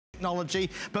technology.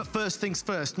 But first things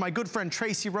first, my good friend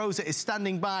Tracy Rosa is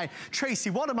standing by. Tracy,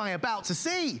 what am I about to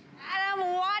see?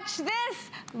 Adam, watch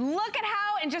this. Look at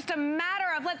how in just a matter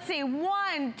of, let's see,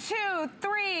 1, 2,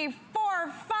 3,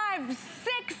 4, 5,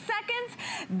 6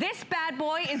 seconds, this bad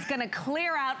boy is gonna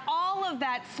clear out all of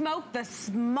that smoke, the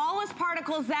smallest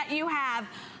particles that you have.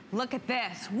 Look at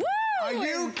this. Woo! Are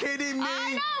you kidding me?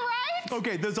 I know, right?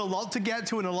 Okay, there's a lot to get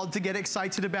to and a lot to get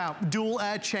excited about. Dual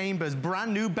air chambers,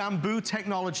 brand new bamboo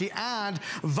technology, and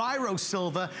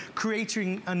Viro-Silver,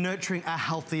 creating and nurturing a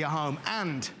healthier home.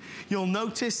 And you'll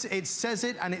notice it says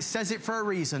it, and it says it for a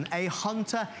reason, a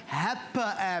Hunter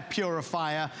HEPA air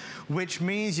purifier, which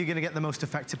means you're gonna get the most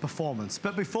effective performance.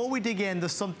 But before we dig in,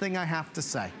 there's something I have to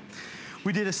say.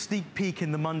 We did a sneak peek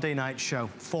in the Monday night show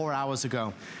 4 hours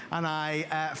ago. And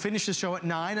I finished the show at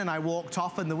 9 and I walked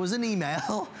off and there was an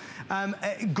email.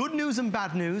 Good news and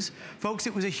bad news. Folks,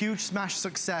 it was a huge smash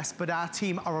success, but our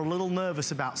team are a little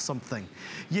nervous about something.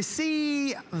 You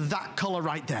see that color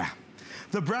right there?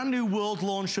 The brand new world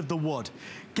launch of the wood.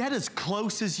 Get as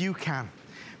close as you can,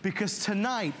 because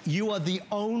tonight you are the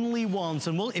only ones,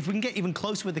 and if we can get even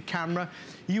closer with the camera,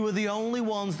 you are the only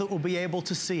ones that will be able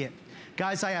to see it.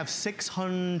 Guys, I have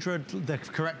 600, they're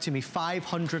correcting me,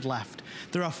 500 left.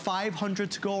 There are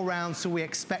 500 to go around, so we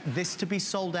expect this to be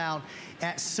sold out.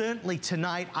 Certainly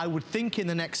tonight, I would think in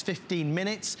the next 15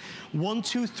 minutes. 1,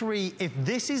 2, 3, if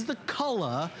this is the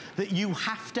color that you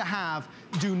have to have,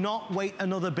 do not wait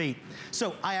another beat.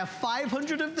 So I have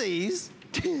 500 of these.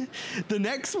 The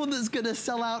next one that's gonna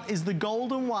sell out is the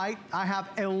golden white. I have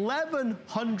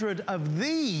 1,100 of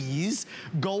these.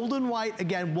 Golden white,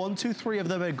 again, 1, 2, 3 of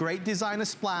them, a great designer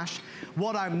splash.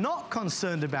 What I'm not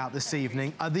concerned about this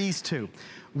evening are these two.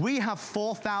 We have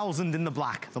 4,000 in the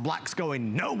black. The black's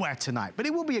going nowhere tonight, but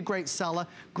it will be a great seller,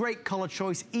 great color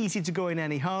choice, easy to go in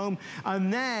any home.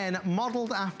 And then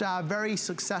modeled after our very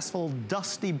successful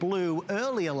dusty blue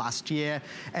earlier last year,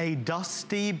 a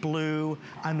dusty blue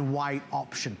and white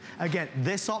option. Again,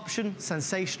 this option,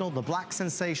 sensational, the black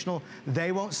sensational.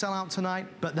 They won't sell out tonight,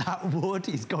 but that wood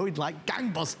is going like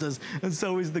gangbusters, and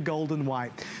so is the golden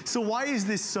white. So why is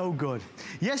this so good?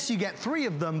 Yes, you get 3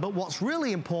 of them, but what's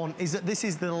really important is that this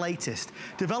is the latest,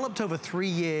 developed over 3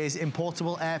 years in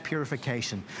portable air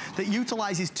purification that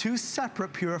utilizes 2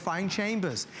 separate purifying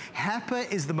chambers. HEPA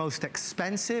is the most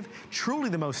expensive, truly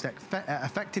the most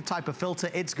effective type of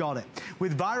filter. It's got it.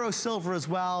 With Viro-Silver as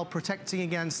well, protecting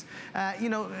against, you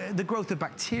know, the growth of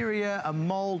bacteria and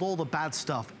mold, all the bad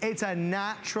stuff. It's a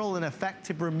natural and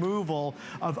effective removal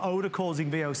of odor-causing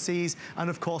VOCs and,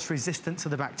 of course, resistant to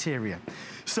the bacteria.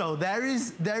 So there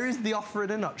is the offer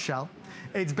in a nutshell.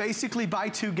 It's basically buy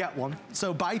 2, get 1.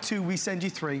 So buy 2, we send you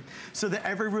 3, so that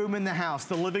every room in the house,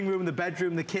 the living room, the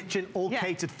bedroom, the kitchen, all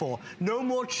catered for. No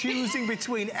more choosing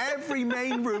between. Every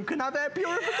main room can have air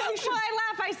purification. Well, I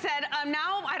laugh. I said,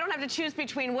 now I don't have to choose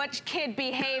between which kid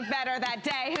behaved better that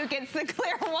day, who gets the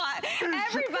clear what.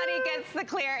 Everybody gets the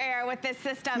clear air with this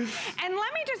system. And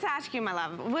let me just ask you, my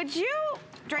love, would you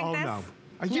drink this? No.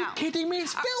 Are you kidding me?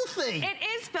 It's filthy. It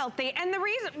is filthy. And the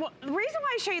reason why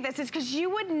I show you this is because you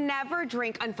would never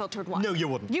drink unfiltered water. No, you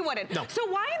wouldn't. You wouldn't. No. So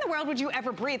why in the world would you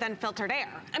ever breathe unfiltered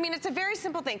air? I mean, it's a very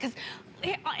simple thing, because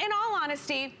in all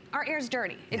honesty, our air's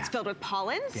dirty. It's filled with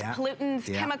pollens, pollutants,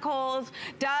 chemicals,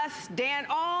 dust,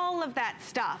 all of that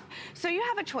stuff. So you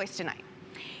have a choice tonight.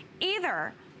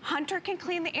 Either Hunter can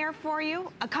clean the air for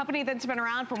you, a company that's been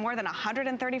around for more than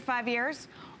 135 years,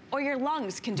 or your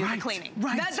lungs can do the cleaning.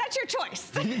 That's your choice.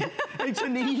 It's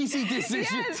an easy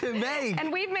decision to make.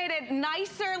 And we've made it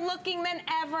nicer looking than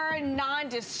ever,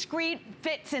 non-discreet,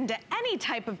 fits into any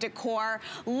type of decor.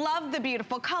 Love the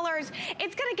beautiful colors.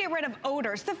 It's gonna get rid of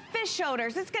odors, the fish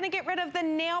odors. It's gonna get rid of the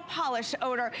nail polish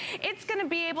odor. It's gonna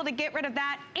be able to get rid of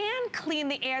that and clean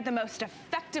the air the most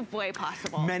effective way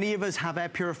possible. Many of us have air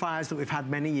purifiers that we've had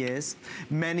many years.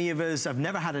 Many of us have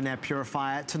never had an air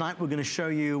purifier. Tonight we're gonna show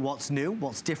you what's new,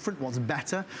 what's different, what's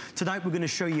better. Tonight we're going to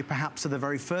show you perhaps for the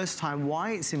very first time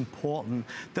why it's important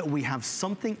that we have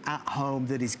something at home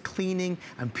that is cleaning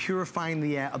and purifying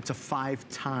the air up to 5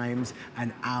 times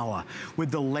an hour. With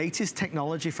the latest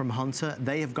technology from Hunter,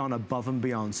 they have gone above and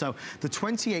beyond. So the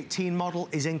 2018 model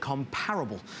is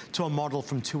incomparable to a model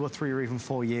from 2 or 3 or even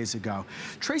 4 years ago.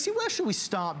 Tracy, where should we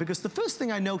start? start because the first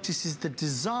thing I notice is the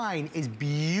design is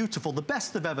beautiful, the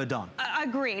best they've ever done.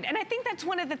 Agreed. And I think that's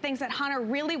one of the things that Hunter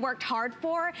really worked hard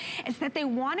for, is that they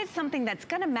wanted something that's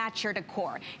gonna match your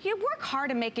decor. You work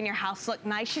hard at making your house look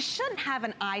nice. You shouldn't have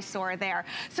an eyesore there.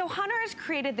 So Hunter has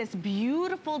created this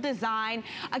beautiful design.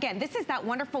 Again, this is that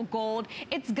wonderful gold.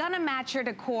 It's gonna match your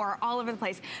decor all over the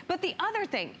place. But the other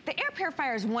thing, the air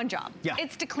purifier is one job. Yeah.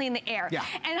 It's to clean the air. Yeah.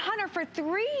 And Hunter, for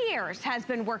 3 years, has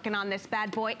been working on this bad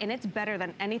boy, and it's better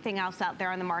than anything else out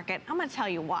there on the market. I'm gonna tell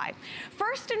you why.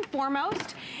 First and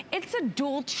foremost, it's a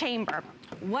dual chamber.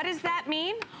 What does that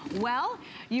mean? Well,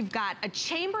 you've got a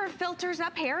chamber of filters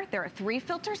up here. There are 3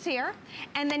 filters here.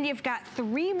 And then you've got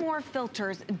 3 more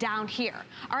filters down here.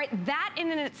 All right, that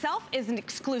in and itself is an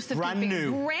exclusive brand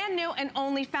new and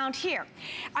only found here.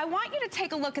 I want you to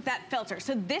take a look at that filter.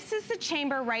 So this is the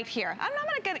chamber right here. I'm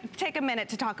not gonna take a minute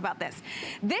to talk about this.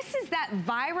 This is that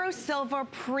Viro Silver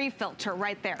pre-filter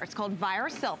right there. It's called Viro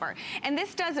Silver. And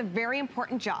this does a very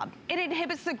important job. It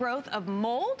inhibits the growth of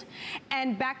mold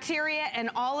and bacteria and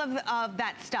all of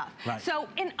that stuff. Right. So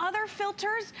in other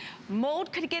filters,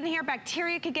 mold could get in here,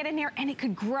 bacteria could get in here, and it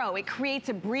could grow. It creates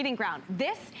a breeding ground.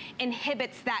 This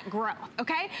inhibits that growth,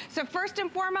 okay? So first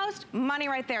and foremost, money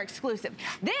right there, exclusive.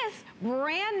 This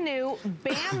brand new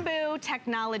bamboo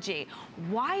technology.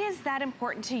 Why is that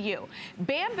important to you?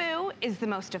 Bamboo is the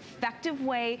most effective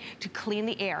way to clean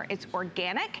the air. It's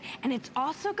organic, and it's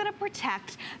also gonna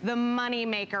protect the money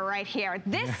maker right here.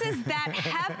 This is that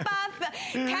HEPA,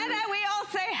 can we all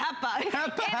say HEPA?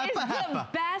 It is the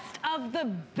best of the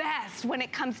best when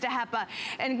it comes to HEPA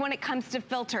and when it comes to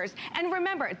filters. And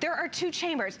remember, there are 2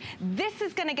 chambers. This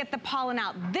is gonna get the pollen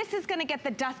out. This is gonna get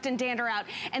the dust and dander out.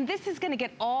 And this is gonna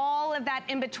get all of that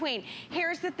in between.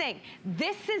 Here's the thing.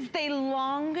 This is the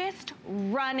longest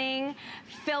running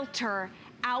filter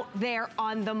out there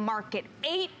on the market.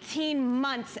 18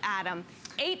 months, Adam.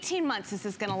 18 months this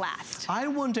is gonna last. I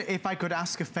wonder if I could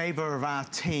ask a favor of our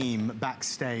team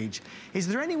backstage. Is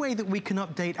there any way that we can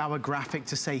update our graphic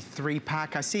to say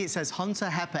 3-pack? I see it says Hunter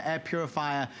HEPA Air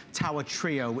Purifier Tower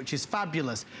Trio, which is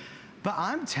fabulous. But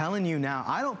I'm telling you now,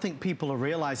 I don't think people are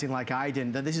realizing like I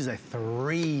didn't that this is a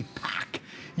 3-pack.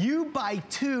 You buy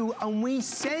 2 and we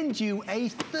send you a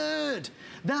 3rd.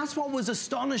 That's what was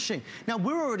astonishing. Now,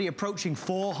 we're already approaching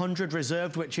 400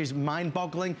 reserved, which is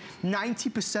mind-boggling.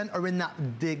 90% are in that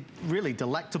really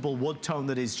delectable wood tone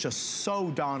that is just so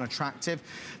darn attractive.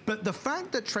 But the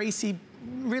fact that Tracy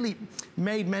really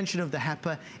made mention of the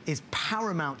HEPA is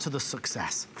paramount to the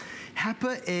success.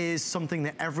 HEPA is something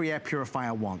that every air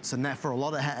purifier wants, and therefore a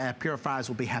lot of air purifiers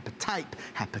will be HEPA type,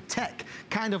 HEPA tech,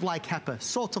 kind of like HEPA,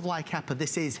 sort of like HEPA.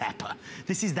 This is HEPA.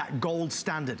 This is that gold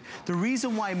standard. The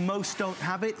reason why most don't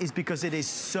have it is because it is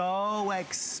so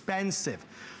expensive.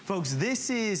 Folks, this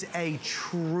is a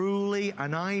truly,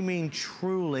 and I mean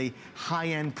truly,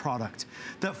 high-end product.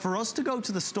 That for us to go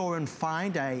to the store and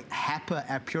find a HEPA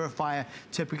air purifier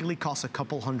typically costs a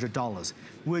couple $100s.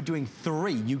 We're doing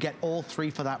 3. You get all 3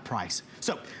 for that price.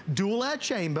 So, dual air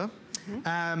chamber,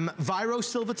 Viro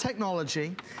Silver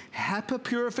technology, HEPA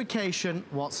purification.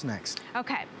 What's next?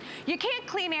 Okay, you can't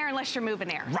clean air unless you're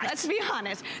moving air. Right. Let's be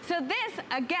honest. So this,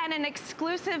 again, an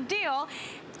exclusive deal.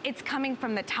 It's coming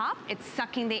from the top, it's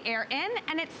sucking the air in,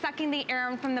 and it's sucking the air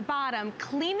in from the bottom,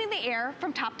 cleaning the air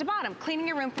from top to bottom, cleaning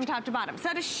your room from top to bottom.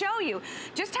 So to show you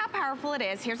just how powerful it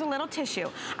is, here's a little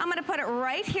tissue. I'm gonna put it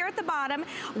right here at the bottom.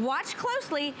 Watch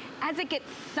closely as it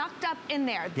gets sucked up in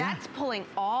there. Yeah. That's pulling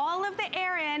all of the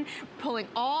air in, pulling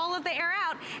all of the air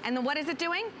out, and then what is it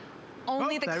doing?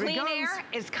 Only the clean air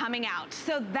is coming out.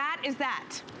 So that is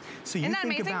that. So you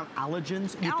think about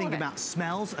allergens, you think about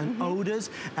smells and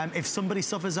odors. If somebody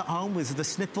suffers at home with the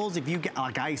sniffles, if you get,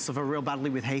 like I suffer real badly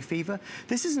with hay fever,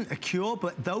 this isn't a cure,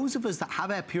 but those of us that have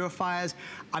air purifiers,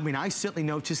 I mean, I certainly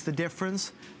notice the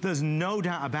difference. There's no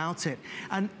doubt about it.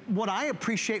 And what I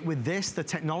appreciate with this, the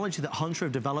technology that Hunter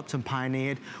have developed and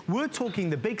pioneered, we're talking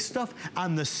the big stuff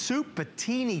and the super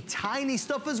teeny tiny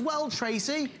stuff as well,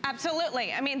 Tracy.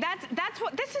 Absolutely. I mean, that's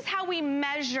what, this is how we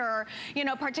measure, you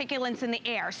know, particulates in the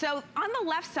air. So on the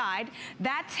left side,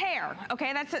 that's hair,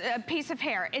 okay? That's a piece of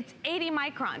hair. It's 80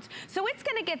 microns. So it's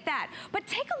gonna get that. But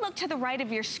take a look to the right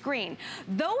of your screen.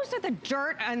 Those are the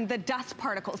dirt and the dust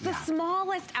particles, the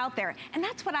smallest out there. And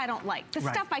that's what I don't like, the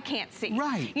stuff I can't see.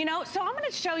 Right. You know, so I'm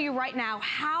gonna show you right now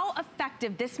how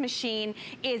effective this machine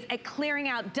is at clearing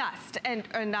out dust and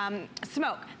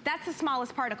smoke. That's the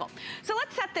smallest particle. So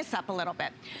let's set this up a little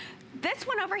bit. This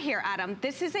one over here, Adam,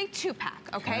 this is a 2-pack,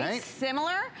 okay?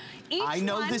 Similar. I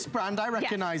know this brand, I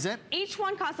recognize it. Each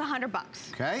one costs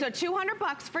 $100. Okay. So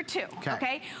 $200 for 2,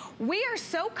 okay? We are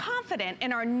so confident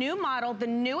in our new model, the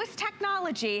newest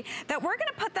technology, that we're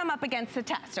gonna put them up against the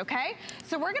test, okay?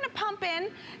 So we're gonna pump in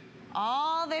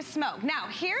all this smoke. Now,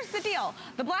 here's the deal.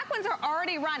 The black ones are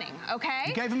already running, okay?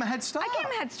 You gave them a head start? I gave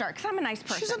them a head start, because I'm a nice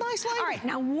person. She's a nice lady. All right,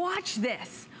 now watch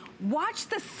this. Watch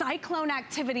the cyclone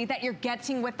activity that you're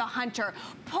getting with the Hunter.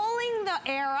 Pulling the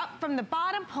air up from the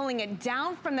bottom, pulling it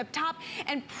down from the top,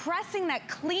 and pressing that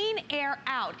clean air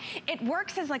out. It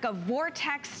works as like a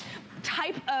vortex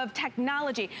type of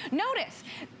technology. Notice,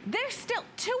 there's still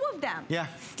 2 of them.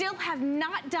 Still have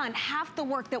not done half the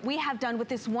work that we have done with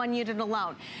this one unit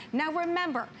alone. Now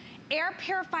remember, air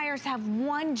purifiers have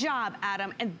one job,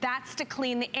 Adam, and that's to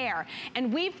clean the air.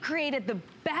 And we've created the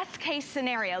best case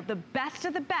scenario, the best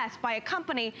of the best, by a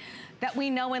company that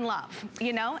we know and love,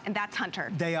 you know, and that's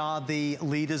Hunter. They are the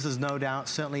leaders, there's no doubt,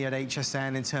 certainly at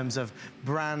HSN, in terms of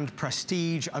brand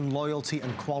prestige and loyalty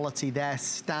and quality. Their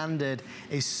standard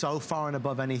is so far and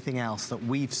above anything else that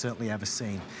we've certainly ever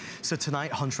seen. So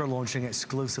tonight, Hunter are launching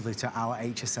exclusively to our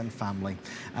HSN family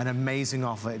an amazing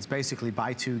offer. It's basically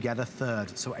buy 2, get a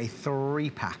third, so a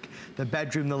 3-pack. The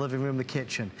bedroom, the living room, the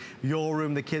kitchen, your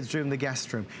room, the kids' room, the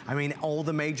guest room. I mean, all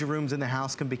the major rooms in the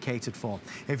house can be catered for.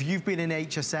 If you've been in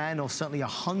HSN or certainly a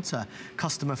Hunter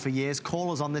customer for years,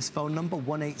 call us on this phone number,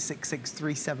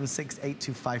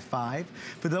 1-866-376-8255.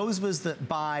 For those of us that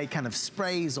buy kind of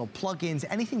sprays or plug-ins,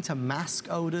 anything to mask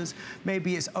odors,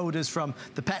 maybe it's odors from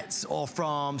the pets or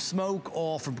from smoke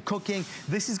or from cooking,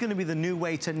 this is gonna be the new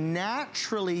way to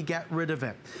naturally get rid of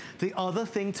it. The other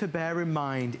thing to bear in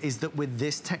mind is that with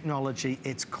this technology,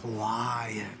 it's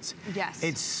quiet.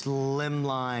 It's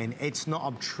slimline, it's not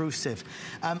obtrusive.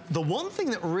 The one thing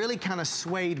that really kind of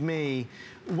swayed me,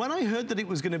 when I heard that it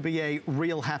was gonna be a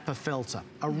real HEPA filter,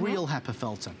 real HEPA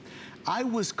filter, I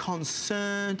was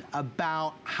concerned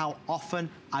about how often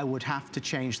I would have to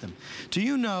change them. Do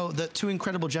you know that 2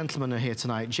 incredible gentlemen are here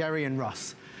tonight, Jerry and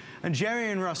Russ? And Jerry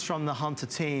and Russ from the Hunter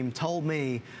team told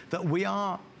me that we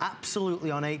are absolutely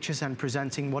on HSN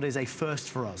presenting what is a first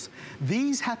for us.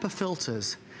 These HEPA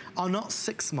filters are not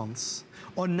 6 months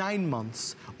or 9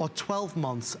 months or 12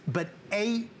 months, but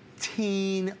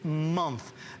 18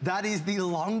 months. That is the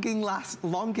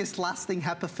longest lasting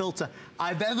HEPA filter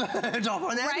I've ever heard of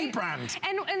on any brand.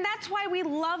 And that's why we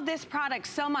love this product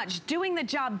so much, doing the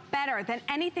job better than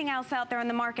anything else out there in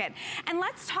the market. And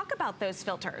let's talk about those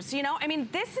filters. You know, I mean,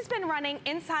 this has been running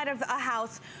inside of a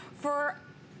house for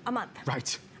a month.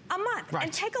 A month.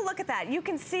 And take a look at that. You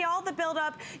can see all the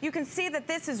buildup. You can see that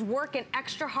this is working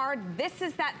extra hard. This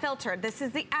is that filter. This is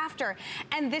the after.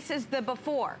 And this is the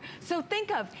before. So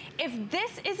think of, if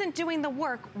this isn't doing the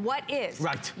work, what is?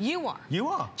 You are. You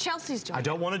are. Chelsea's doing it. I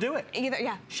don't want to do it.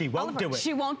 Either, She won't do it.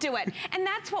 She won't do it. And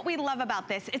that's what we love about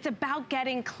this. It's about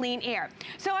getting clean air.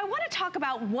 So I want to talk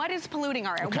about what is polluting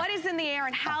our air, what is in the air,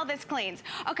 and how this cleans.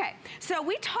 Okay, so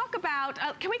we talk about,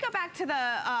 can we go back to the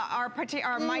our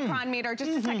micron meter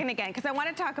just a second again, because I want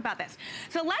to talk about this.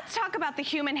 So let's talk about the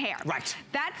human hair.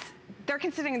 They're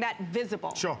considering that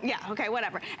visible. Yeah, okay,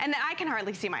 whatever. And then I can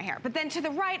hardly see my hair. But then to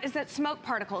the right is that smoke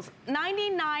particles.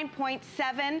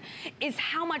 99.7 is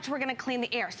how much we're gonna clean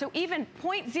the air. So even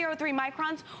 0.03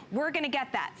 microns, we're gonna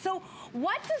get that. So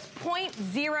what does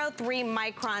 0.03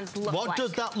 microns look like? What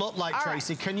does that look like,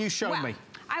 Tracy? Can you show me?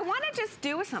 I want to just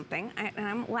do something, and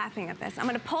I'm laughing at this. I'm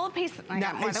going to pull a piece.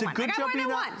 Now, it's a good job you're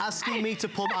not asking me to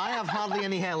pull. I have hardly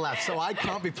any hair left, so I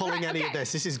can't be pulling any of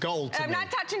this. This is gold to me. I'm not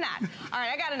touching that. All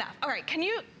right, I got enough. All right,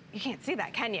 you can't see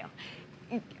that, can you?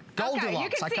 Goldilocks. Okay, you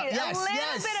can see a little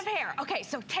bit of hair. Okay,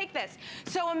 so take this.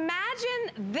 So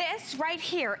imagine this right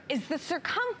here is the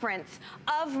circumference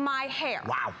of my hair.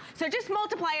 Wow. So just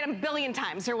multiply it a billion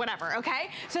times or whatever, okay?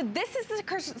 So this is the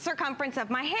circumference of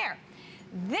my hair.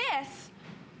 This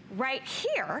right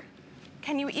here,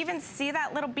 can you even see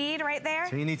that little bead right there?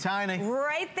 Teeny tiny.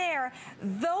 Right there.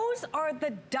 Those are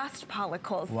the dust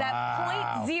particles,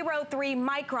 that 0.03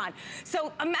 micron.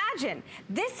 So imagine,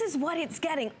 this is what it's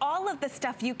getting, all of the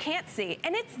stuff you can't see.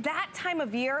 And it's that time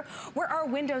of year where our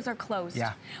windows are closed.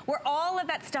 Where all of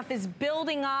that stuff is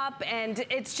building up and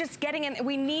it's just getting in.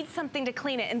 We need something to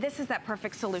clean it, and this is that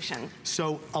perfect solution.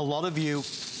 So a lot of you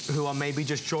who are maybe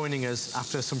just joining us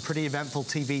after some pretty eventful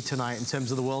TV tonight in terms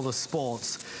of the world of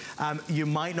sports, you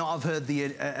might not have heard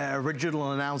the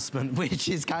original announcement, which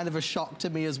is kind of a shock to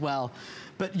me as well.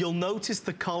 But you'll notice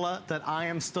the color that I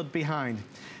am stood behind.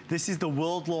 This is the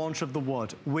world launch of the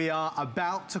wood. We are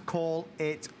about to call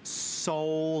it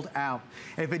sold out.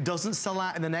 If it doesn't sell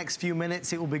out in the next few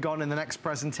minutes, it will be gone in the next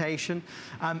presentation.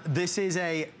 This is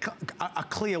a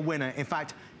clear winner. In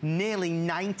fact, nearly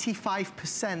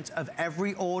 95% of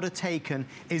every order taken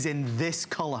is in this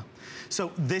color.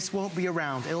 So this won't be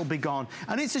around, it'll be gone.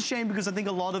 And it's a shame because I think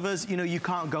a lot of us, you know, you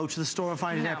can't go to the store and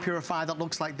find an air purifier that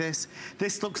looks like this.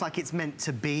 This looks like it's meant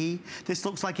to be. This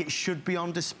looks like it should be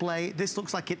on display. This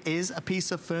looks like it is a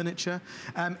piece of furniture.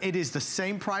 It is the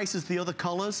same price as the other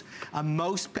colors.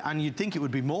 And you'd think it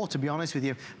would be more, to be honest with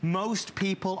you. Most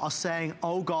people are saying,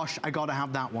 oh gosh, I gotta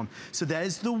have that one. So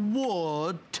there's the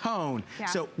wood tone. Yeah.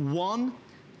 So 1,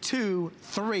 2,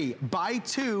 3. Buy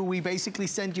 2, we basically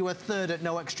send you a third at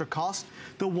no extra cost.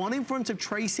 The one in front of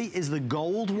Tracy is the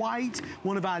gold white,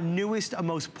 one of our newest and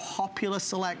most popular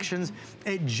selections.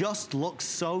 It just looks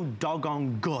so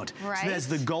doggone good. Right. So there's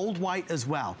the gold white as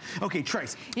well. Okay,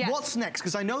 Trace, what's next?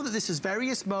 Because I know that this is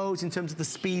various modes in terms of the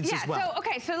speeds as well.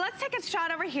 So let's take a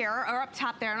shot over here, or up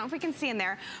top there. I don't know if we can see in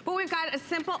there, but we've got a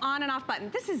simple on and off button.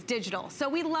 This is digital, so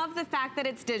we love the fact that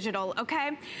it's digital,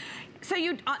 okay? So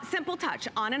you, simple touch,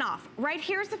 on and off. Right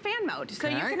here's the fan mode. So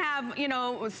you can have, you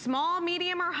know, small,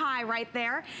 medium, or high right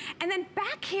there. And then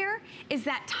back here is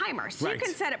that timer. So you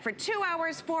can set it for 2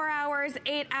 hours, 4 hours,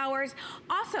 8 hours.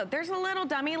 Also, there's a little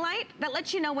dummy light that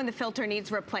lets you know when the filter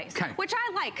needs replaced, which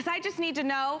I like, because I just need to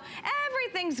know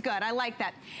everything's good. I like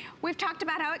that. We've talked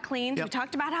about how it cleans. We've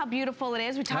talked about how beautiful it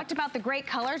is. We talked about the great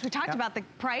colors. We talked about the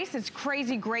price. It's a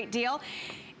crazy great deal.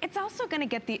 It's also going to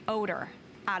get the odor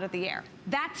out of the air.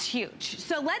 That's huge.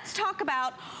 So let's talk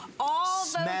about all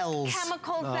those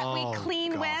chemicals that we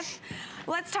clean with.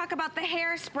 Let's talk about the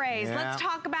hairsprays. Let's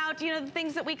talk about, you know, the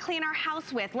things that we clean our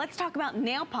house with. Let's talk about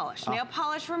nail polish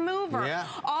remover.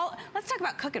 Let's talk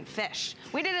about cooking fish.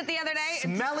 We did it the other day.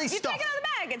 Smelly stuff. You take it out of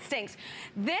the bag, it stinks.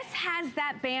 This has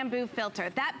that bamboo filter.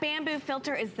 That bamboo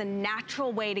filter is the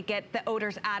natural way to get the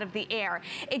odors out of the air.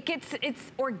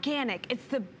 It's organic. It's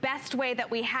the best way that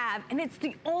we have, and it's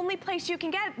the only place you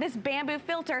can get this bamboo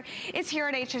filter is here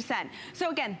at HSN. So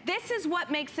again, this is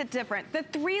what makes it different. The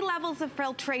 3 levels of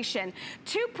filtration.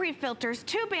 2 pre-filters,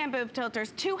 2 bamboo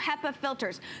filters, 2 HEPA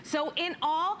filters. So in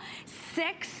all,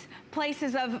 6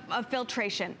 places of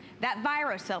filtration. That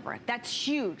ViroSilver, that's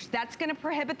huge. That's gonna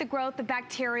prohibit the growth of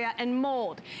bacteria and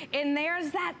mold. And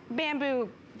there's that bamboo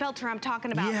filter I'm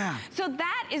talking about. So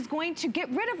that is going to get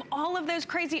rid of all of those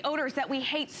crazy odors that we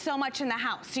hate so much in the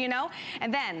house, you know?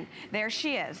 And then there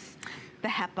she is, the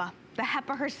HEPA. The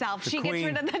HEPA herself. She gets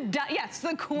rid of the dust.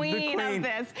 The queen of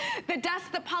this. The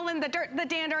dust, the pollen, the dirt, the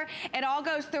dander. It all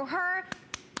goes through her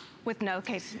with no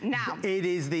case now. It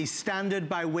is the standard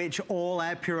by which all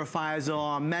air purifiers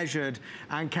are measured.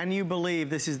 And can you believe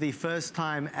this is the first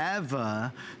time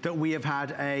ever that we have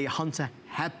had a Hunter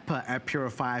HEPA air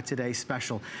purifier today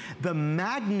special. The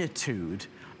magnitude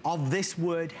of this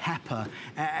word HEPA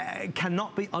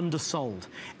cannot be undersold.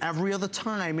 Every other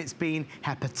time it's been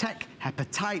HEPA Tech, HEPA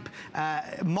Type,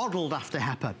 modeled after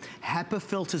HEPA. HEPA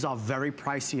filters are very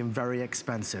pricey and very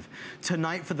expensive.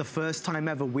 Tonight, for the first time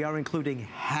ever, we are including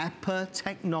HEPA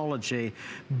technology,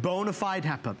 bona fide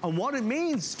HEPA. And what it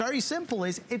means, very simple,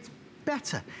 is it's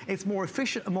better, it's more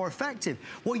efficient and more effective.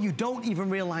 What you don't even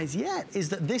realize yet is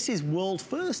that this is world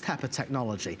first HEPA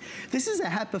technology. This is a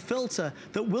HEPA filter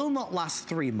that will not last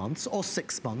 3 months or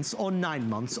 6 months or 9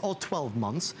 months or 12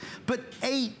 months, but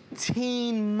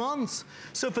 18 months.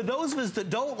 So for those of us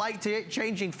that don't like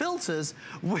changing filters,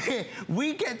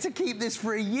 we get to keep this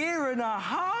for 1.5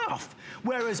 years.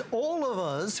 Whereas all of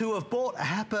us who have bought a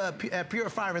HEPA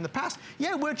purifier in the past,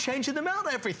 we're changing them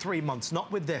out every 3 months,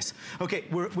 not with this. Okay,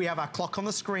 we have our clock on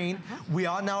the screen. We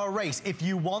are now a race. If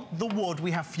you want the wood, we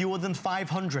have fewer than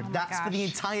 500. That's for the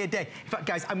entire day. In fact,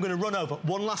 guys, I'm going to run over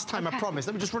one last time, I promise.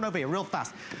 Let me just run over here real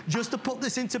fast. Just to put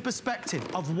this into perspective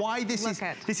of why this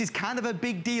is kind of a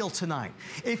big deal tonight.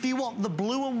 If you want the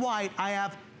blue and white, I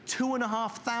have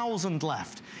 2,500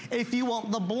 left. If you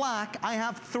want the black, I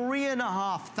have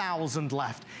 3,500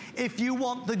 left. If you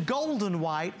want the golden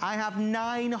white, I have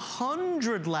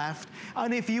 900 left.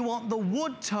 And if you want the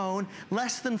wood tone,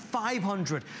 less than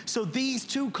 500. So these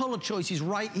 2 color choices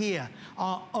right here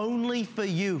are only for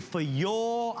you, for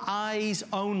your eyes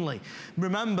only.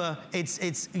 Remember,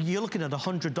 you're looking at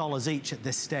 $100 each at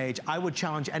this stage. I would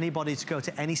challenge anybody to go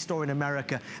to any store in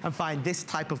America and find this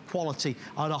type of quality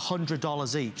at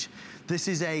 $100 each. This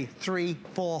is a $300,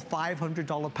 $400,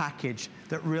 $500 package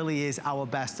that really is our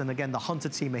best. And again, the Hunter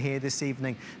team are here this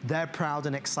evening. They're proud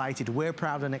and excited. We're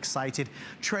proud and excited.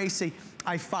 Tracy,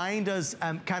 I find us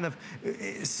kind of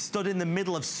stood in the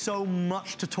middle of so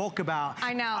much to talk about.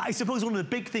 I know. I suppose one of the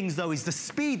big things, though, is the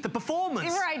speed, the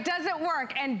performance. Right, does it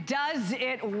work? And does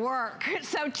it work?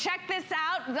 So check this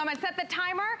out. I'm gonna set the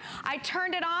timer. I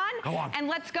turned it on. Go on. And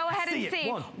let's go ahead and see.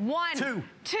 One,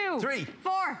 two, 3,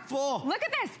 4. Look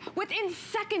at this. Within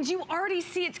seconds, you already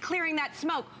see it's clearing that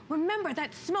smoke. Remember,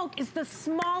 that smoke is the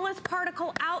smallest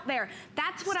particle out there.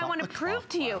 That's what I want to prove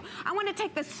to you. I want to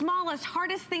take the smallest,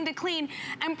 hardest thing to clean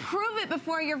and prove it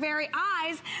before your very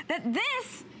eyes that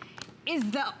this is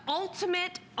the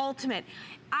ultimate.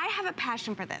 I have a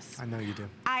passion for this. I know you do.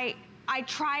 I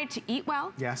try to eat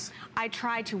well. Yes. I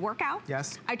try to work out.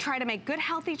 Yes. I try to make good,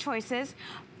 healthy choices,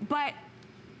 but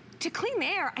to clean the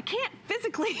air, I can't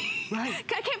physically, I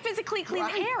can't physically clean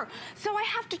the air. So I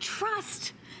have to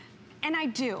trust, and I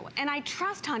do. And I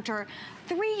trust Hunter.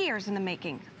 3 years in the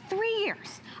making, 3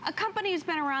 years. A company who's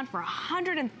been around for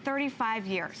 135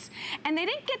 years. And they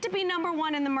didn't get to be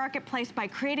 #1 in the marketplace by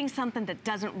creating something that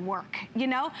doesn't work, you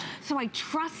know? So I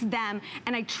trust them,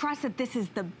 and I trust that this is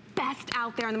the best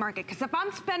out there in the market. Because if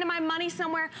I'm spending my money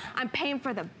somewhere, I'm paying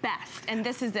for the best, and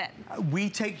this is it. We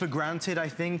take for granted, I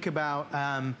think, about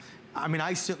I mean,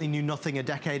 I certainly knew nothing a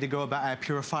decade ago about air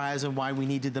purifiers and why we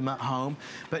needed them at home,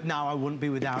 but now I wouldn't be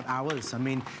without ours. I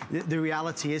mean, the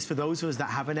reality is, for those of us that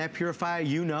have an air purifier,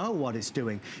 you know what it's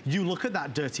doing. You look at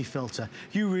that dirty filter,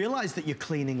 you realize that you're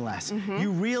cleaning less.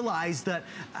 You realize that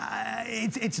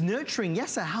it's nurturing,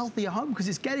 yes, a healthier home, because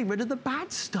it's getting rid of the bad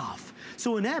stuff.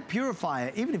 So an air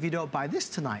purifier, even if you don't buy this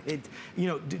tonight, you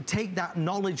know, take that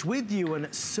knowledge with you, and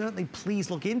certainly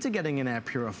please look into getting an air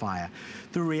purifier.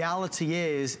 The reality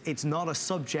is, it's not a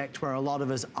subject where a lot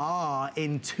of us are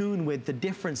in tune with the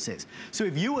differences. So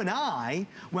if you and I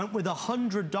went with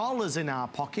 $100 in our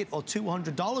pocket or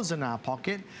 $200 in our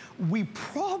pocket, we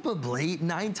probably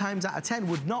 9 times out of 10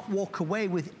 would not walk away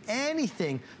with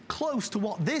anything close to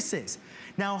what this is.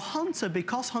 Now Hunter,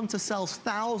 because Hunter sells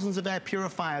thousands of air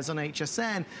purifiers on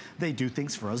HSN, they do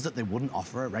things for us that they wouldn't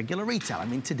offer at regular retail. I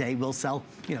mean, today we'll sell,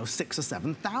 you know, 6,000 or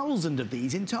 7,000 of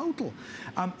these in total.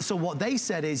 So what they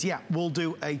said is, yeah, we'll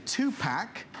do a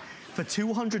 2-pack for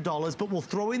 $200, but we'll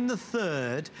throw in the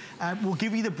third. We'll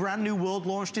give you the brand new world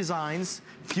launch designs,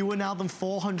 fewer now than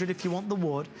 400 if you want the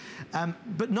wood.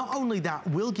 But not only that,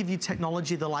 we'll give you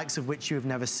technology the likes of which you have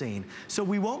never seen. So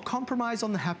we won't compromise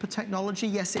on the HEPA technology.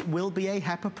 Yes, it will be a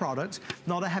HEPA product,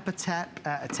 not a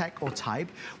HEPA tech or type.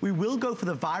 We will go for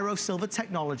the Viro Silver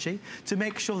technology to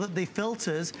make sure that the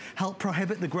filters help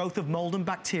prohibit the growth of mold and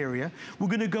bacteria. We're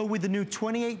gonna go with the new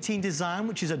 2018 design,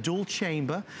 which is a dual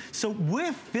chamber. So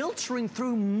we're filtering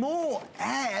through more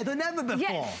air than ever before.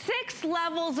 Yes, 6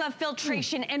 levels of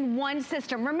filtration in one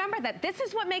system. Remember that this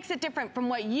is what makes it different from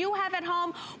what you have at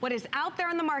home, what is out there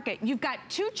on the market. You've got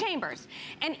 2 chambers,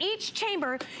 and each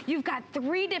chamber, you've got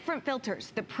 3 different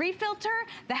filters. The pre-filter,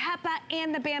 the HEPA,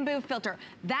 and the bamboo filter.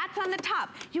 That's on the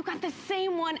top. You've got the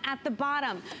same one at the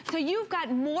bottom. So you've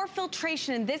got more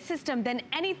filtration in this system than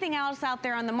anything else out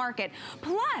there on the market.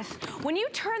 Plus, when you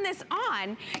turn this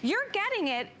on, you're getting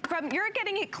it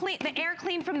clean, the air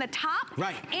clean from the top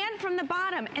and from the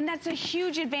bottom, and that's a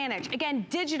huge advantage. Again,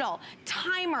 digital,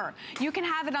 timer. You can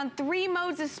have it on 3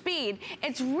 modes of speed.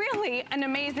 It's really an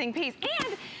amazing piece.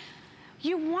 And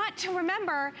you want to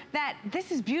remember that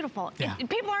this is beautiful. Yeah.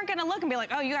 People aren't gonna look and be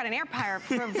like, oh, you got an air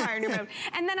purifier in your room.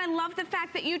 And then I love the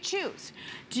fact that you choose.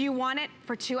 Do you want it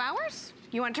for 2 hours?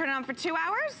 You want to turn it on for 2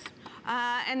 hours?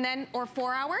 And then, or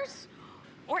 4 hours?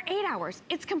 Or 8 hours.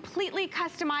 It's completely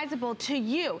customizable to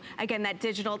you. Again, that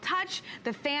digital touch,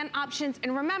 the fan options,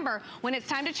 and remember, when it's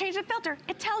time to change the filter,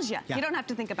 it tells you. You don't have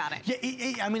to think about it.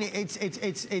 Yeah, I mean,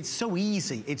 it's so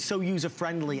easy. It's so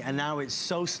user-friendly, and now it's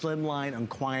so slimline and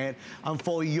quiet. And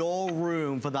for your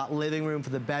room, for that living room,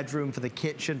 for the bedroom, for the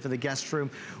kitchen, for the guest room,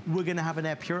 we're gonna have an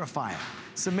air purifier.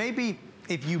 So maybe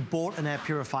if you bought an air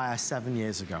purifier 7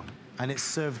 years ago, and it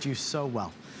served you so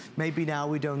well, maybe now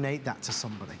we donate that to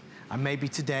somebody. And maybe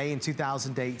today, in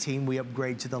 2018, we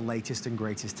upgrade to the latest and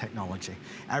greatest technology.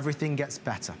 Everything gets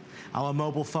better. Our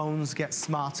mobile phones get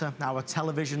smarter, our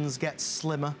televisions get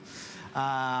slimmer,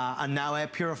 and now air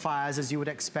purifiers, as you would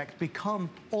expect, become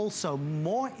also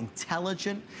more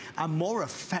intelligent and more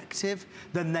effective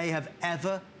than they have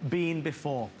ever been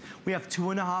before. We have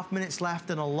 2.5 minutes left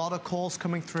and a lot of calls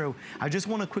coming through. I just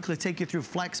want to quickly take you through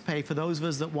FlexPay for those of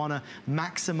us that want to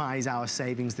maximize our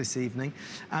savings this evening.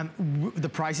 The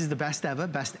price is the best ever,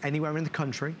 best anywhere in the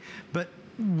country, but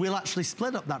we'll actually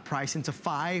split up that price into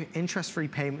 5 interest-free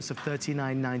payments of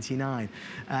 $39.99.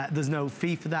 There's no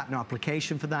fee for that, no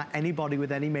application for that. Anybody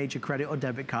with any major credit or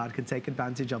debit card can take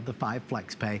advantage of the 5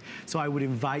 Flex Pay. So I would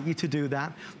invite you to do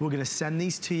that. We're gonna send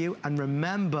these to you. And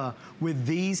remember, with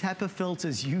these HEPA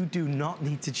filters, you do not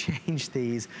need to change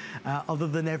these other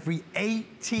than every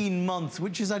 18 months,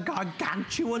 which is a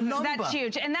gargantuan number. That's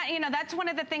huge. And that, you know, that's one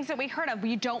of the things that we heard of.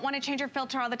 You don't want to change your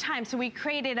filter all the time. So we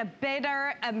created a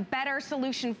better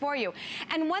solution for you.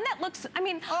 And one that looks, I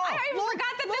mean, I even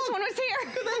forgot that this one was here.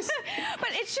 Look at this. But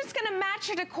it's just gonna match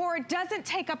your decor. It doesn't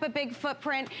take up a big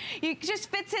footprint. It just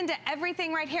fits into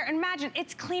everything right here. Imagine,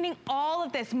 it's cleaning all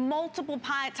of this multiple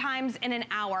times in an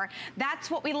hour. That's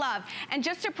what we love. And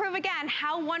just to prove again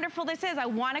how wonderful this is, I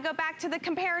wanna go back to the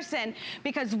comparison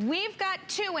because we've got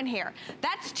 2 in here.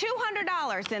 That's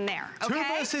 $200 in there, okay?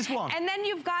 2 versus 1. And then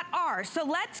you've got ours. So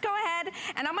let's go ahead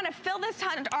and I'm gonna fill this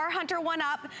our Hunter one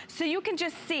up so you can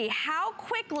just see how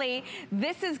quickly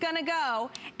this is gonna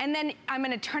go, and then I'm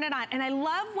gonna turn it on. And I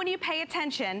love when you pay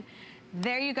attention.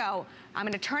 There you go. I'm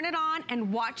gonna turn it on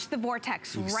and watch the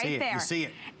vortex right there. You see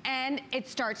it. And it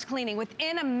starts cleaning.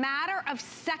 Within a matter of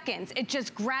seconds, it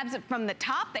just grabs it from the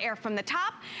top, the air from the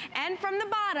top and from the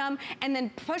bottom, and then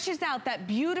pushes out that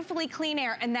beautifully clean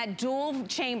air and that dual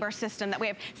chamber system that we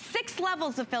have. 6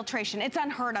 levels of filtration. It's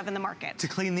unheard of in the market. To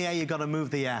clean the air, you gotta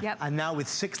move the air. Yep. And now with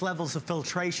 6 levels of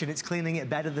filtration, it's cleaning it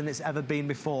better than it's ever been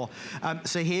before.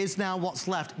 So here's now what's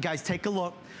left. Guys, take a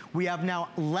look. We have now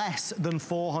less than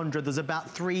 400. There's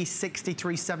about 360,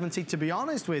 370 to be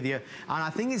honest with you. And I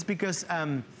think it's because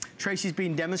Tracy's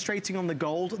been demonstrating on the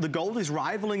gold. The gold is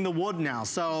rivaling the wood now.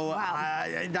 So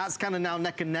that's kind of now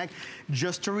neck and neck.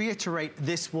 Just to reiterate,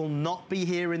 this will not be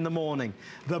here in the morning.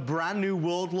 The brand new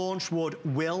world launch wood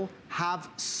will have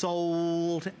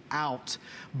sold out.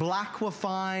 Black were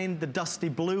fine, the dusty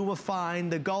blue were fine,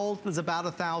 the gold, there's about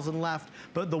 1,000 left,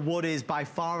 but the wood is by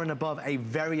far and above a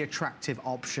very attractive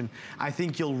option. I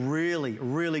think you'll really,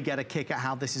 really get a kick at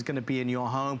how this is gonna be in your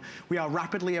home. We are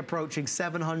rapidly approaching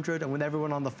 700, and with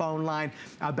everyone on the phone line,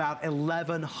 about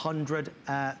 1,100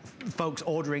 folks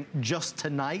ordering just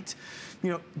tonight.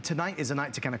 You know, tonight is a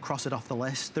night to kind of cross it off the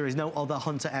list. There is no other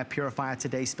Hunter Air Purifier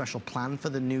Today special plan for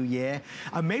the new year.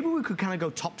 And maybe we could kind of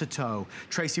go top to toe,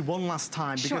 Tracy, one last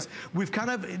time, because we've kind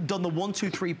of done the 1,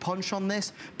 2, 3 punch on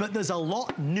this, but there's a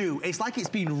lot new. It's like it's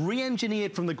been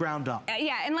re-engineered from the ground up.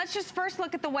 Yeah, and let's just first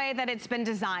look at the way that it's been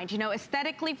designed. You know,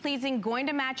 aesthetically pleasing, going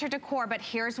to match your decor, but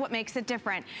here's what makes it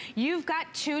different. You've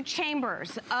got 2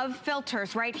 chambers of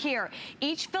filters right here.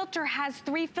 Each filter has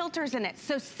 3 filters in it,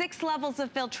 so 6 levels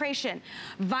of filtration.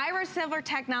 Silver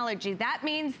technology, that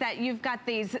means that you've got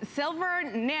these silver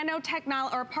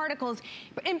nanotechnology or particles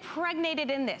impregnated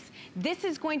in this. This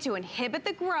is going to inhibit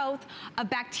the growth of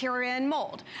bacteria and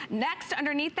mold. Next,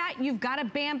 underneath that, you've got a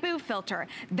bamboo filter.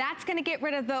 That's gonna get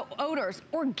rid of the odors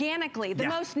organically, the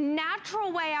most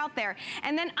natural way out there.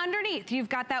 And then underneath, you've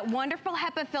got that wonderful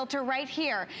HEPA filter right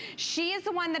here. She is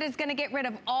the one that is gonna get rid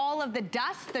of all of the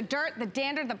dust, the dirt, the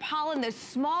dander, the pollen, those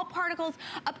small particles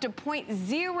up to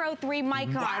 0.03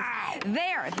 microns. Wow.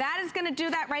 There, that is gonna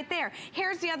do that right there.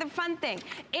 Here's the other fun thing.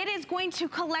 It is going to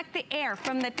collect the air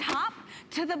from the top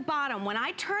to the bottom. When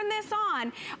I turn this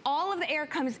on, all of the air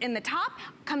comes in the top,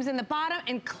 comes in the bottom,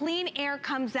 and clean air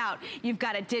comes out. You've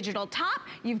got a digital top,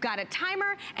 you've got a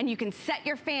timer, and you can set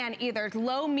your fan either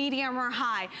low, medium, or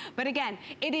high. But again,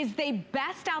 it is the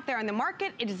best out there in the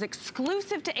market. It is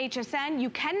exclusive to HSN.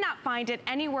 You cannot find it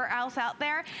anywhere else out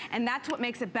there, and that's what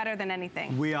makes it better than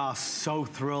anything. We are so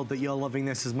thrilled that you're loving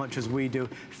this as much as we do.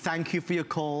 Thank you for your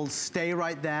calls. Stay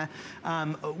right there.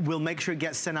 We'll make sure it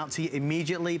gets sent out to you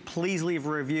immediately. Please leave a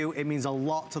review. It means a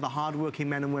lot to the hardworking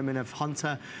men and women of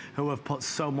Hunter who have put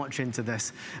so much into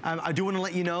this. I do want to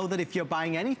let you know that if you're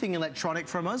buying anything electronic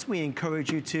from us, we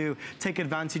encourage you to take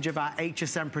advantage of our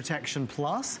HSN Protection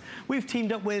Plus. We've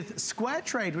teamed up with Square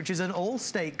Trade, which is an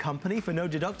all-state company for no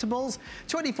deductibles,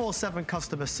 24/7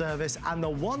 customer service, and the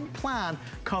one plan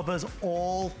covers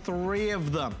all 3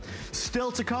 of them.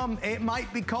 Still to come, it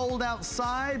might be cold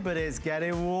outside, but it's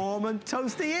getting warm and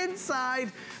toasty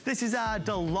inside. This is our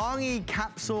DeLonghi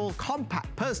Capsule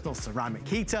Compact Personal Ceramic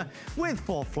Heater with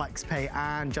 4 Flex Pay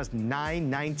and just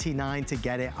 $9.99 to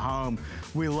get it home.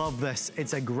 We love this.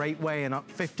 It's a great way, and up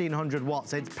 1,500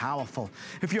 watts. It's powerful.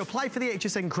 If you apply for the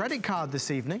HSN credit card this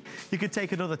evening, you could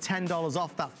take another $10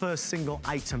 off that first single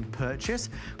item purchase.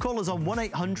 Call us on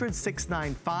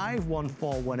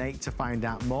 1-800-695-1418 to find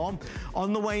out more.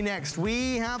 On the way next,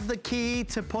 we have the key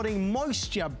to putting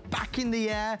moisture back in the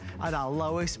air at our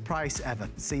lowest price ever.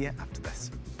 See you after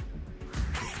this.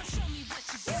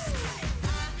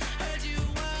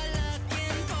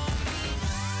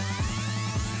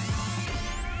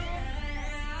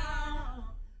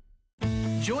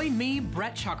 Join me,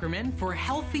 Brett Schuckerman, for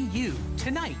Healthy You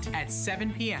tonight at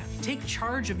 7 p.m. Take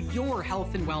charge of your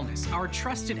health and wellness. Our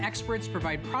trusted experts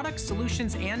provide products,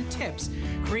 solutions, and tips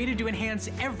created to enhance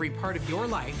every part of your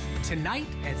life tonight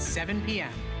at 7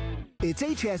 p.m. It's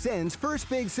HSN's first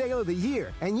big sale of the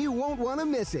year, and you won't want to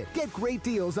miss it. Get great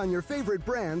deals on your favorite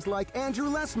brands like Andrew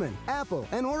Lessman, Apple,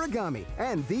 and Origami.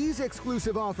 And these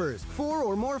exclusive offers: 4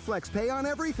 or more FlexPay on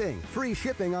everything, free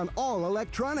shipping on all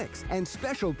electronics, and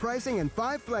special pricing and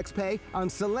 5 FlexPay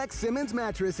on select Simmons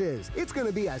mattresses. It's going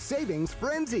to be a savings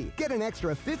frenzy. Get an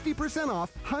extra 50%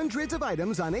 off hundreds of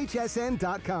items on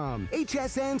hsn.com.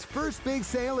 HSN's first big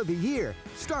sale of the year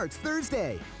starts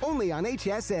Thursday, only on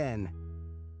HSN.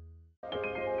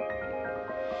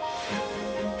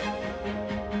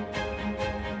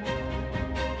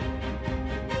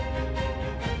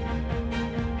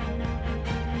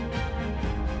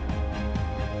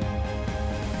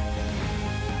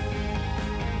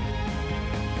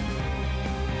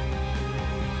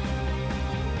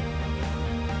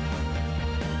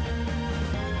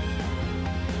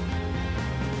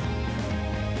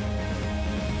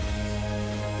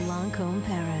 Lancôme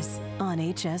Paris on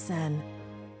HSN.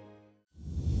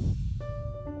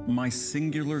 My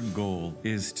singular goal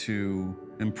is to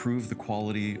improve the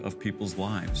quality of people's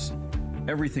lives.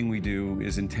 Everything we do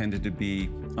is intended to be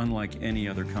unlike any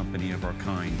other company of our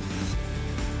kind.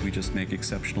 We just make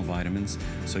exceptional vitamins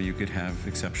so you could have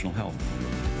exceptional health.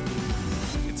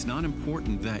 It's not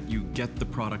important that you get the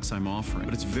products I'm offering,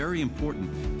 but it's very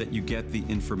important that you get the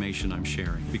information I'm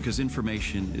sharing, because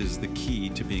information is the key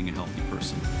to being a healthy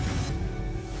person.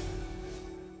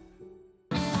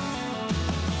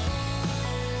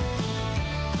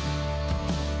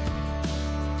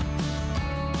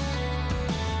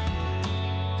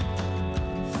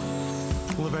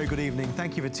 Well, a very good evening.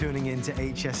 Thank you for tuning in to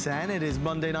HSN. It is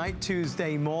Monday night,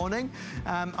 Tuesday morning,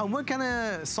 and we're kind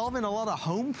of solving a lot of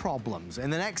home problems.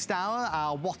 In the next hour,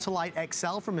 our Waterlight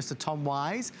XL from Mr. Tom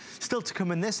Wise. Still to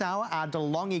come in this hour, our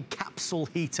DeLonghi capsule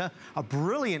heater, a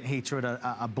brilliant heater at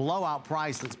a blowout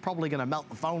price that's probably going to melt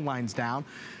the phone lines down.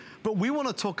 But we want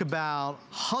to talk about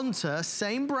Hunter,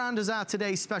 same brand as our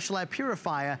today's special air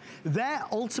purifier, their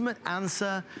ultimate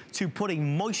answer to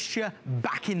putting moisture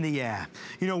back in the air.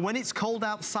 You know, when it's cold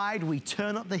outside, we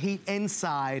turn up the heat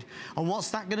inside, and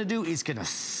what's that going to do? It's going to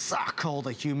suck all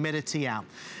the humidity out.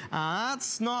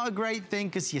 That's not a great thing,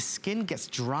 because your skin gets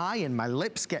dry and my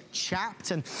lips get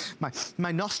chapped and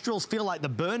my nostrils feel like they're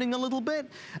burning a little bit.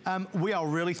 We are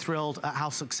really thrilled at how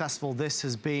successful this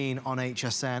has been on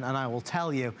HSN, and I will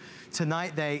tell you,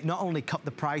 tonight they not only cut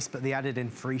the price, but they added in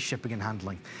free shipping and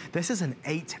handling. This is an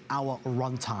 8-hour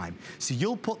runtime. So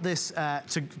you'll put this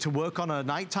to work on a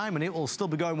nighttime, and it will still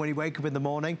be going when you wake up in the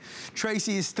morning.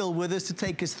 Tracy is still with us to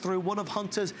take us through one of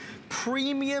Hunter's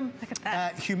premium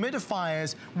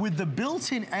humidifiers with the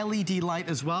built-in LED light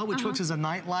as well, which works as a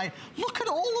night light. Look at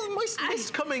all of the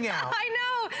moisture coming out. I know.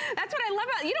 That's what I love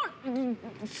about it. You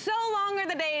don't, so long are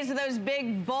the days of those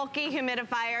big, bulky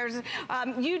humidifiers.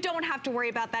 You don't have to worry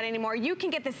about that anymore. You can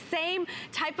get the same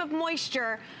type of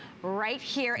moisture right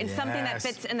here in something that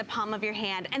fits in the palm of your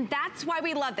hand. And that's why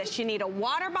we love this. You need a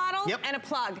water bottle and a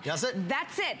plug. That's it.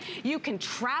 That's it. You can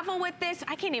travel with this.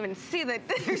 I can't even see that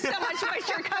there's so much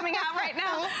moisture coming out right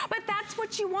now. But that's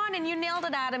what you want, and you nailed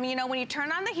it, Adam. You know, when you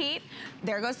turn on the heat,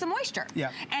 there goes the moisture.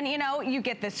 And you know, you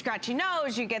get the scratchy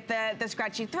nose, you get the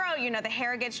scratchy throat, you know, the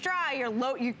hair gets dry,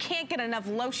 you can't get enough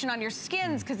lotion on your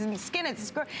skins, because in the skin,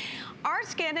 our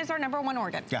skin is our #1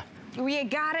 organ. You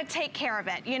gotta take care of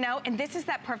it, you know, and this is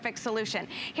that perfect solution.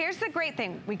 Here's the great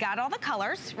thing. We got all the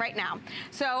colors right now.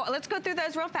 So let's go through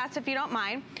those real fast if you don't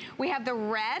mind. We have the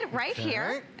red right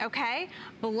here, okay?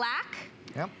 Black,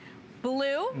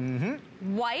 blue,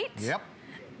 white,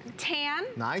 tan,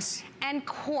 and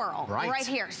coral right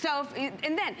here. So,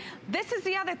 and then this is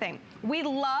the other thing. We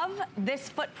love this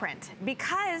footprint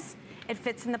because it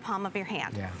fits in the palm of your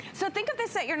hand. So think of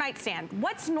this at your nightstand.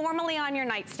 What's normally on your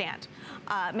nightstand?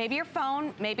 Maybe your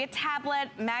phone, maybe a tablet,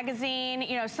 magazine,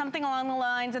 you know, something along the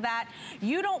lines of that.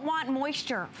 You don't want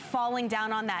moisture falling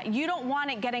down on that. You don't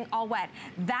want it getting all wet.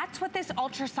 That's what this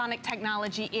ultrasonic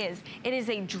technology is. It is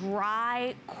a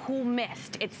dry, cool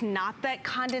mist. It's not that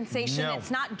condensation.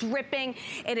 It's not dripping.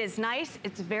 It is nice.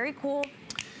 It's very cool.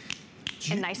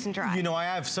 And nice and dry. You know, I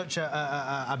have such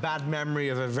a bad memory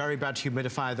of a very bad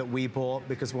humidifier that we bought,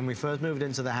 because when we first moved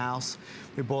into the house,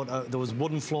 we bought there was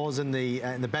wooden floors in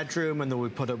the bedroom, and then we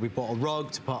bought a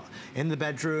rug to put in the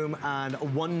bedroom. And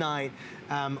one night,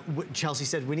 Chelsea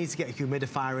said, we need to get a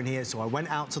humidifier in here. So I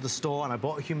went out to the store and I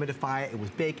bought a humidifier. It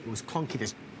was big, it was clunky,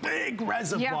 this big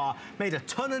reservoir, made a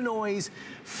ton of noise,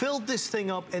 filled this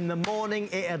thing up. In the morning,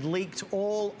 it had leaked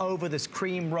all over this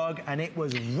cream rug and it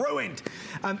was ruined.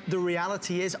 The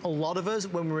reality is, a lot of us,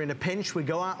 when we're in a pinch, we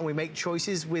go out and we make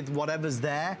choices with whatever's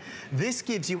there. This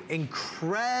gives you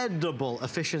incredible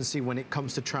efficiency when it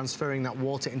comes to transferring that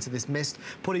water into this mist,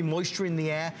 putting moisture in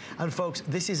the air. And folks,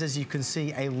 this is, as you can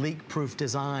see, a leak-proof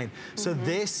design. So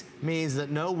this means that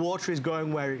no water is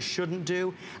going where it shouldn't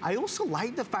do. I also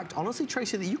like the fact, honestly,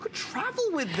 Tracy, that you could travel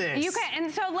with this. You can,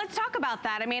 and so let's talk about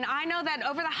that. I mean, I know that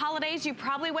over the holidays, you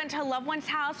probably went to a loved one's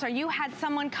house or you had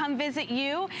someone come visit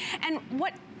you, and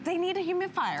what they need a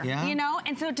humidifier, you know?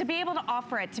 And so to be able to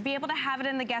offer it, to be able to have it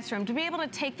in the guest room, to be able to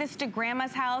take this to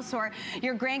grandma's house or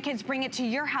your grandkids bring it to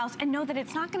your house and know that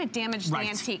it's not gonna damage the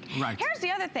antique. Here's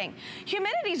the other thing.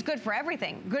 Humidity is good for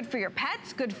everything. Good for your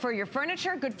pets, good for your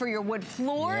furniture, good for your wood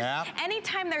floors.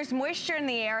 Anytime there's moisture in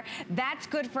the air, that's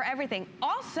good for everything.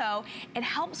 Also, it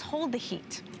helps hold the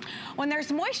heat. When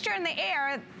there's moisture in the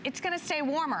air, it's gonna stay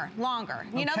warmer longer.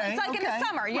 You know, it's like in the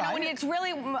summer, you know, when it's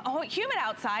really humid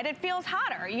outside, it feels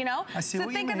hotter, you know? So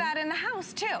think of that in the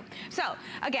house too. So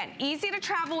again, easy to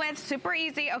travel with, super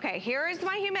easy. Okay, here is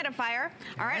my humidifier.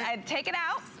 All right, I take it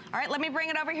out. All right, let me bring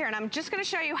it over here and I'm just gonna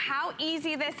show you how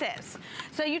easy this is.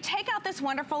 So you take out this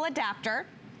wonderful adapter,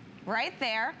 right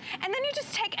there, and then you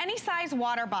just take any size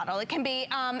water bottle. It can be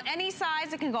any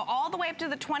size, it can go all the way up to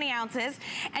the 20 ounces,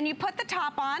 and you put the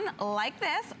top on like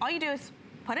this. All you do is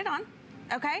put it on,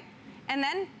 okay? And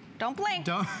then don't blink.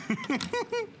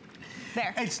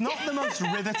 There. It's not the most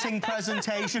riveting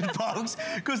presentation, folks,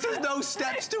 because there's no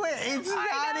steps to it. It's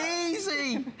that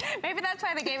easy. Maybe that's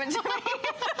why they gave it to me.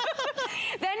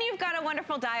 Then you've got a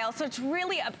wonderful dial, so it's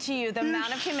really up to you the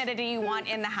amount of humidity you want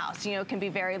in the house. You know, it can be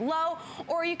very low,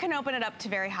 or you can open it up to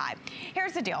very high.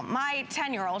 Here's the deal. My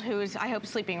 10-year-old, who's, I hope,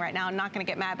 sleeping right now and not going to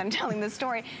get mad that I'm telling this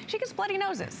story, she gets bloody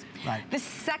noses. The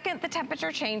second the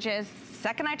temperature changes,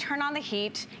 second I turn on the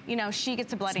heat, you know, she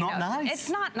gets a bloody nose. It's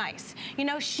not nice. You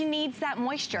know, she needs that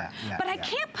moisture. But I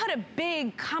can't put a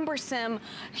big, cumbersome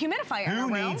humidifier in her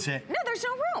room. Who needs it? No, there's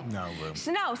no room. No room.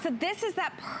 So this is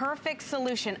that perfect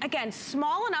solution. Again,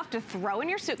 small enough to throw in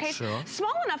your suitcase,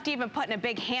 small enough to even put in a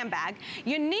big handbag.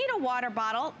 You need a water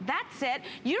bottle, that's it.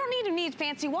 You don't even need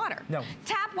fancy water. No.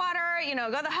 Tap water, you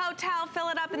know, go to the hotel, fill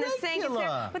it up in the sink.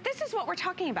 But this is what we're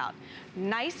talking about.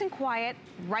 Nice and quiet,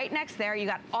 right next there. You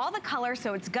got all the colors,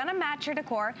 so it's gonna match your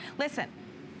decor. Listen,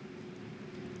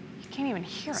 you can't even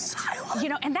hear it. Silent. You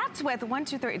know, and that's with 1,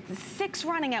 2, 3, 6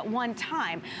 running at one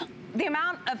time. The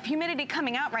amount of humidity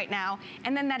coming out right now,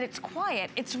 and then that it's quiet,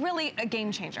 it's really a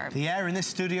game changer. The air in this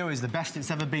studio is the best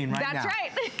it's ever been right now. That's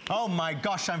right. Oh my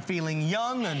gosh, I'm feeling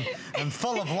young and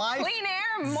full of life. Clean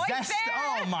air, moist air.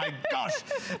 Oh my gosh.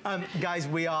 Guys,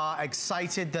 we are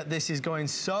excited that this is going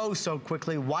so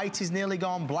quickly. White is nearly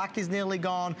gone, black is nearly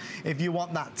gone. If you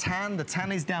want that tan, the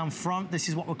tan is down front. This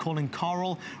is what we're calling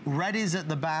coral. Red is at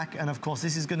the back, and of course,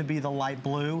 this is gonna be the light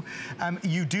blue.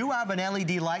 You do have an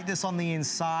LED light that's on the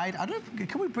inside.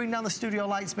 Can we bring down the studio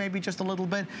lights maybe just a little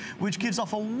bit? Which gives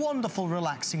off a wonderful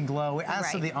relaxing glow. It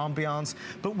adds to the ambiance.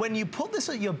 But when you put this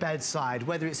at your bedside,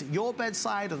 whether it's at your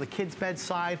bedside or the kid's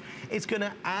bedside, it's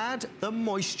gonna add the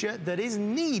moisture that is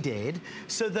needed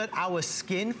so that our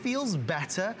skin feels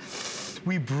better.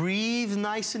 We breathe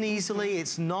nice and easily.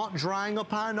 It's not drying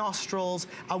up our nostrils,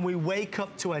 and we wake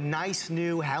up to a nice,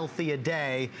 new, healthier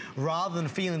day rather than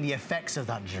feeling the effects of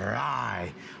that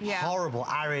dry, horrible,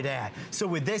 arid air. So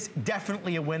with this,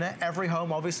 definitely a winner. Every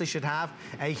home obviously should have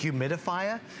a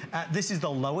humidifier. This is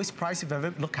the lowest price we've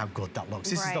ever, look how good that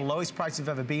looks. This is the lowest price we've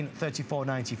ever been,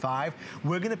 $34.95.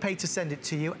 We're gonna pay to send it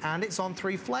to you, and it's on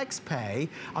 3 flex pay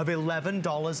of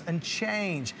 $11 and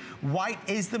change. White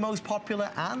is the most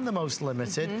popular and the most limited.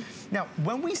 Now,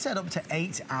 when we set up to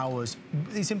 8 hours,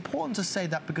 it's important to say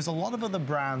that because a lot of other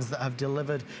brands that have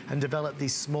delivered and developed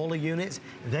these smaller units,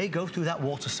 they go through that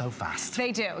water so fast.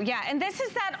 They do, yeah. And this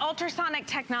is that ultrasonic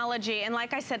technology. And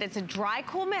like I said, it's a dry,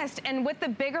 cool mist. And with the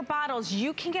bigger bottles,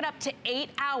 you can get up to 8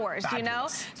 hours, you know?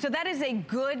 So that is a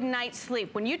good night's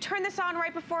sleep. When you turn this on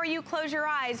right before you close your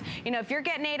eyes, you know, if you're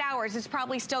getting 8 hours, it's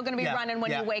probably still gonna be running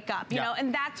when you wake up, you know?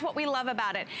 And that's what we love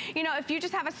about it. You know, if you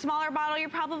just have a smaller bottle, you're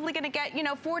probably gonna get, you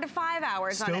know, 4 to 5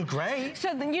 hours on it. Still great.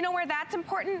 So then you know where that's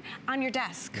important? On your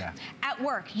desk. At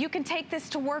work. You can take this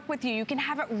to work with you. You can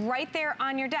have it right there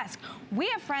on your desk. We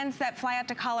have friends that fly out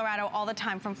to Colorado all the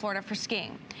time from Florida for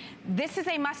skiing. This is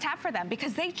a must-have for them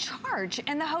because they charge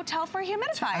in the hotel for a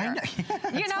humidifier.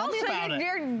 You know,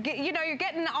 so you're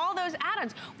getting all those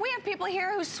add-ons. We have people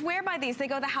here who swear by these. They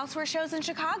go to the houseware shows in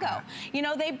Chicago. You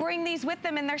know, they bring these with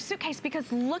them in their suitcase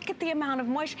because look at the amount of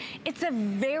moisture. It's a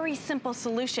very simple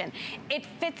solution. It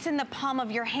fits in the palm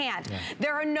of your hand. Yeah.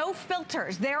 There are no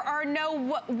filters. There are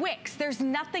no wicks. There's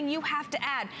nothing you have to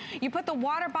add. You put the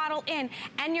water bottle in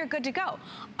and you're good to go.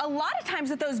 A lot of times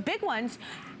with those big ones,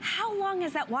 how long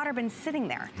has that water been sitting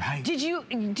there? Right. Did you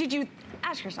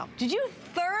ask yourself, did you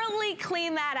thoroughly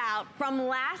clean that out from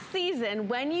last season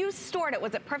when you stored it?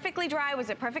 Was it perfectly dry? Was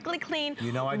it perfectly clean?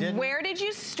 You know I didn't. Where did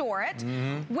you store it?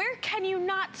 Where can you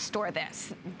not store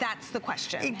this? That's the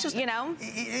question, you know?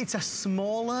 It's a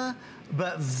smaller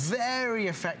but very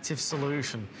effective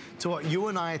solution to what you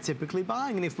and I are typically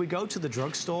buying. And if we go to the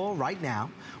drugstore right now,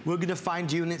 we're going to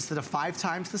find units that are 5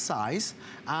 times the size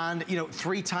and, you know,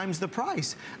 3 times the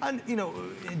price. And, you know,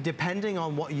 depending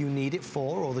on what you need it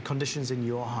for or the conditions in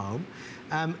your home,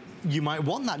 you might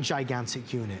want that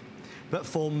gigantic unit. But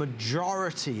for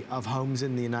majority of homes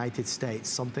in the United States,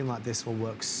 something like this will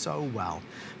work so well.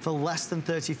 For less than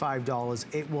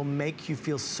 $35, it will make you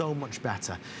feel so much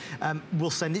better. We'll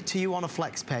send it to you on a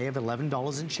flex pay of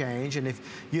 $11 and change. And if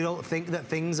you don't think that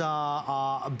things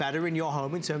are better in your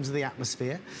home in terms of the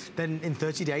atmosphere, then in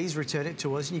 30 days, return it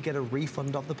to us and you get a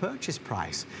refund of the purchase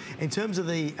price. In terms of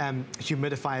the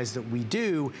humidifiers that we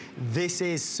do, this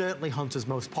is certainly Hunter's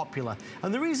most popular.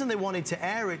 And the reason they wanted to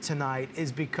air it tonight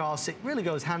is because it really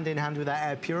goes hand in hand with our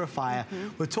air purifier.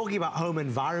 We're talking about home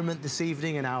environment this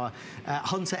evening, and our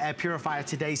Hunter air purifier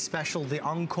today's special. The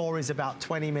Encore is about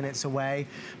 20 minutes away.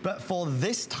 But for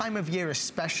this time of year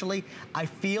especially, I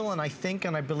feel and I think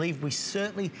and I believe we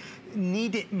certainly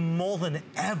need it more than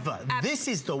ever. This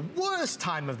is the worst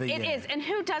time of the year. It is, and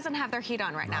who doesn't have their heat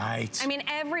on right now? Right. I mean,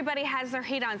 everybody has their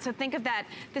heat on, so think of that.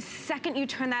 The second you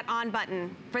turn that on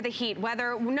button for the heat,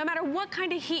 no matter what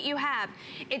kind of heat you have,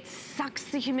 it sucks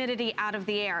the humidity out of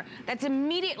the air. That's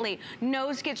immediately,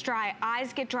 nose gets dry,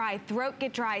 eyes get dry, throat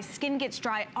gets dry, skin gets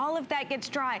dry, all of that gets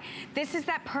dry. This is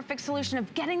that perfect solution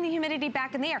of getting the humidity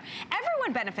back in the air.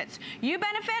 Everyone benefits. You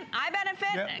benefit, I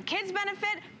benefit, kids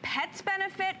benefit, pets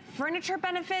benefit, furniture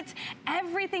benefits,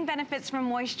 everything benefits from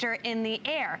moisture in the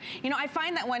air. You know, I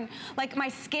find that when, like, my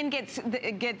skin gets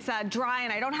dry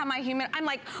and I don't have my I'm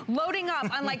like loading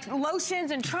up on like lotions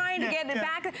and trying to get it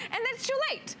back, and that's too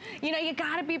late. You know, you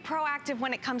gotta be proactive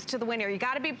when it comes to the winter. You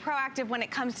gotta be proactive when it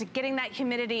comes to getting that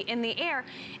humidity in the air.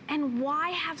 And why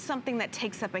have something that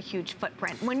takes up a huge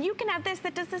footprint when you can have this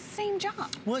that does the same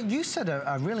job? Well, you said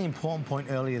a really important point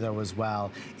earlier though as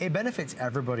well. It benefits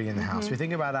everybody in the house. We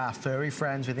think about our furry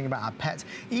friends, we think about our pets,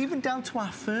 even down to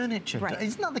our furniture. Right.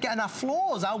 It's not getting our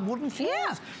floors, our wooden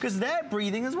floors, because they're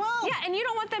breathing as well. Yeah, and you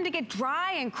don't want them to get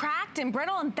dry and cracked and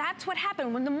brittle, and that's what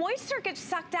happened. When the moisture gets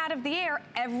sucked out of the air,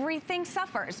 everything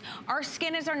suffers. Our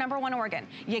skin is our #1 organ.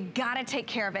 You gotta take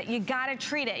care of it. You gotta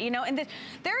treat it, you know? And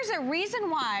there's a reason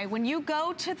why when you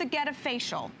go to get a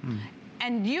facial,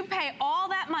 and you pay all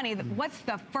that money, what's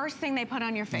the first thing they put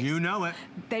on your face? You know it.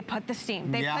 They put the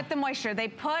steam. They put the moisture. They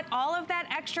put all of that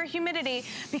extra humidity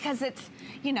because it's,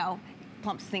 you know,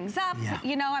 plumps things up.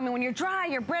 You know, I mean, when you're dry,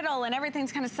 you're brittle and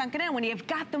everything's kind of sunken in. When you've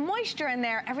got the moisture in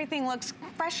there, everything looks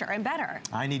fresher and better.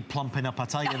 I need plumping up, I'll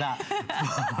tell you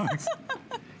that.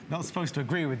 Not supposed to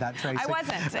agree with that, Tracy. I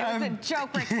wasn't. It was a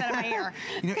joke Rick said in my ear.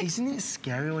 You know, isn't it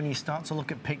scary when you start to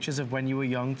look at pictures of when you were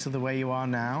young to the way you are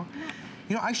now?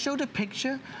 You know, I showed a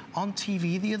picture on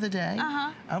TV the other day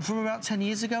from about 10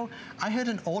 years ago. I heard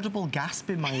an audible gasp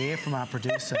in my ear from our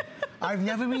producer. I've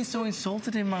never been so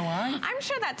insulted in my life. I'm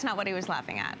sure that's not what he was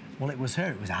laughing at. Well, it was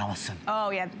her. It was Allison. Oh,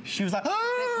 yeah. She was like,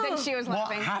 oh! Then she was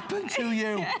laughing. What happened to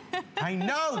you? I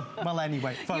know. Well,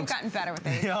 anyway, folks. You've gotten better with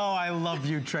it. Oh, I love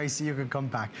you, Tracy. You can come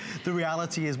back. The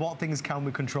reality is, what things can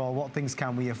we control? What things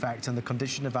can we affect? And the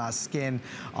condition of our skin,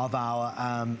 of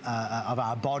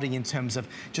our body in terms of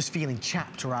just feeling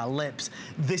chapped or our lips,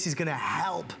 this is going to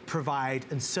help provide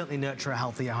and certainly nurture a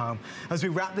healthier home. As we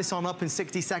wrap this on up in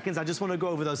 60 seconds, I just want to go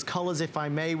over those colors, if I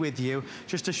may, with you,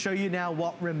 just to show you now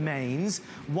what remains.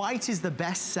 White is the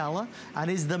best seller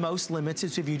and is the most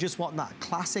limited. So if you just want that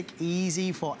classic,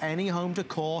 easy for any home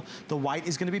decor, the white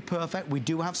is going to be perfect. We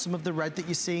do have some of the red that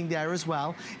you're seeing there as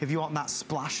well. If you want that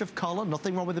splash of color,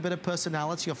 nothing wrong with a bit of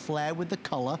personality or flair with the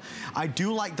color. I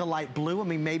do like the light blue. I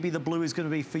mean, maybe the blue is going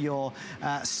to be for your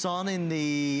son in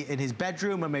his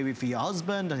bedroom, or maybe for your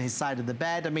husband on his side of the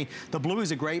bed. I mean, the blue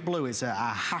is a great blue. It's a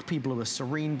happy blue, a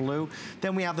serene blue.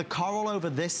 Then we have the coral over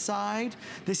this side.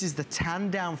 This is the tan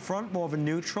down front, more of a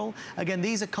neutral. Again,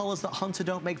 these are colors that Hunter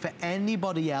don't make for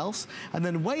anybody else. And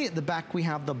then way at the back, we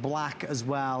have the black as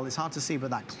well. It's hard to see, but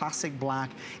that classic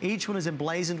black. Each one is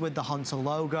emblazoned with the Hunter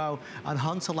logo. And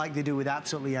Hunter, like they do with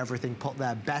absolutely everything, put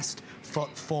their best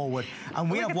foot forward. And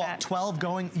we have, what, 12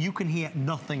 going? You can hear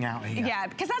nothing out here. Yeah,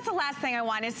 because that's the last thing I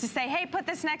want is to say, hey, put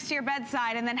this next to your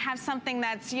bedside and then have something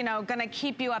that's, you know, gonna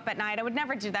keep you up at night. I would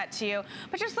never do that to you.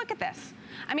 But just look at this.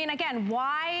 I mean, again,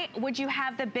 why would you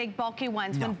have the big bulky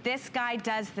ones when this guy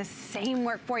does the same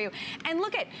work for you? And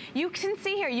look at, you can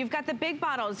see here, you've got the big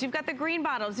bottles, you've got the green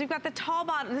bottles, you've got the tall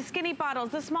bottles, the skinny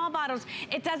bottles, the small bottles.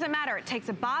 It doesn't matter. It takes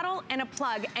a bottle and a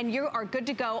plug and you are good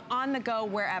to go, on the go,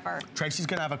 wherever. Tracy's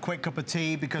gonna have a quick cup of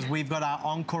tea because we've got our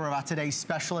encore of our today's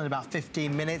special in about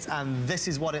 15 minutes, and this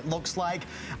is what it looks like.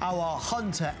 Our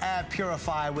Hunter Air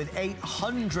Purifier with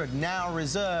 800 now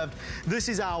reserved. This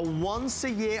is our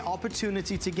once-a-year opportunity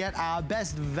to get our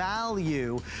best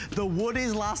value. The wood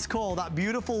is last call. That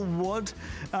beautiful wood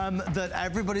that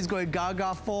everybody's going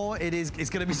gaga for, it's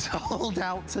going to be sold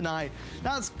out tonight.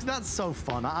 That's so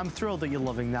fun. I'm thrilled that you're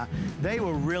loving that. They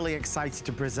were really excited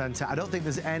to present it. I don't think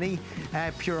there's any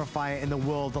air purifier in the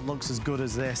world that looks as good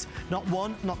as this. Not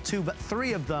one, not two, but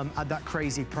 3 of them at that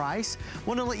crazy price.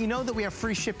 Want to let you know that we have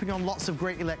free shipping on lots of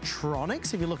great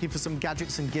electronics. If you're looking for some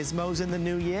gadgets and gizmos in the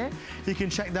new year, you can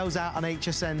check those out on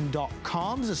hsn.com.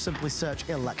 Just simply search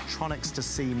electronics to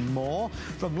see more.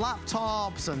 From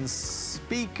laptops and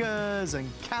speakers and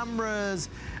cameras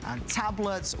and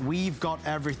tablets, we've got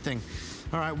everything.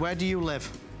 All right, where do you live?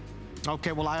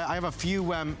 Okay, well, I have a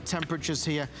few temperatures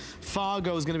here.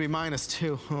 Fargo is going to be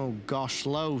 -2. Oh, gosh,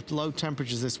 low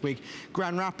temperatures this week.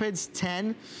 Grand Rapids,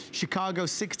 10. Chicago,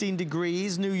 16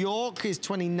 degrees. New York is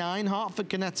 29. Hartford,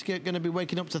 Connecticut, going to be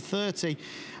waking up to 30.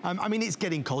 I mean, it's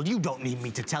getting cold. You don't need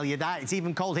me to tell you that. It's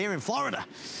even cold here in Florida.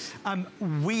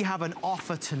 We have an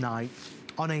offer tonight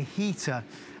on a heater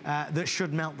that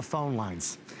should melt the phone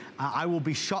lines. I will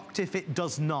be shocked if it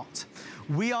does not.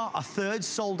 We are a third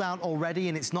sold out already,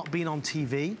 and it's not been on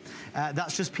TV.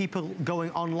 That's just people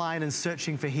going online and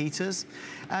searching for heaters.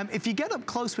 If you get up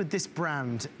close with this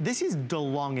brand, this is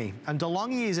DeLonghi. And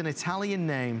DeLonghi is an Italian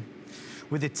name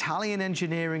with Italian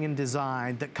engineering and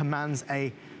design that commands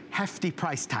a hefty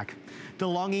price tag.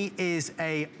 DeLonghi is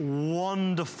a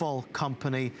wonderful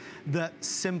company that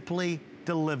simply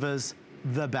delivers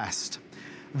the best.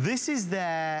 This is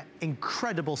their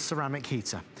incredible ceramic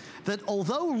heater that,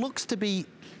 although looks to be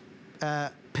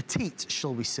petite,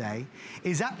 shall we say,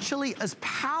 is actually as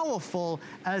powerful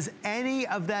as any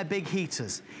of their big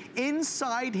heaters.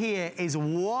 Inside here is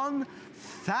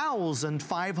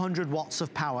 1,500 watts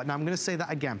of power. Now, I'm going to say that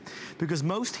again, because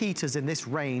most heaters in this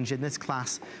range, in this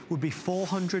class, would be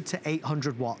 400 to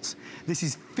 800 watts. This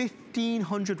is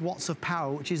 1,500 watts of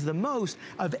power, which is the most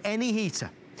of any heater.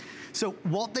 So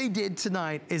what they did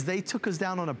tonight is they took us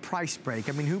down on a price break.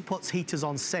 I mean, who puts heaters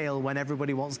on sale when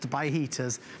everybody wants to buy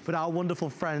heaters? But our wonderful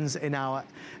friends in our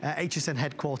HSN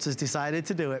headquarters decided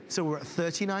to do it. So we're at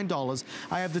 $39.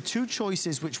 I have the 2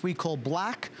 choices, which we call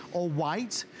black or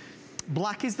white.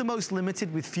 Black is the most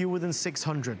limited with fewer than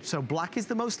 600. So black is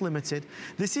the most limited.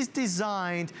 This is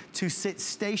designed to sit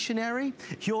stationary.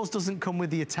 Yours doesn't come with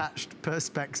the attached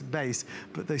Perspex base,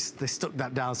 but they stuck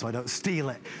that down so I don't steal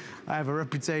it. I have a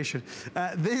reputation.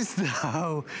 This,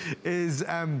 though, is...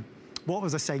 what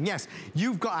was I saying? Yes,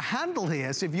 you've got a handle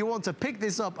here, so if you want to pick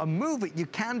this up and move it, you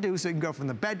can do so. You can go from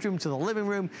the bedroom to the living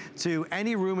room to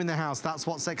any room in the house. That's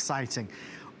what's exciting.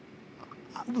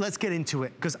 Let's get into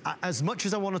it, because as much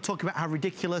as I want to talk about how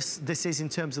ridiculous this is in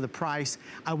terms of the price,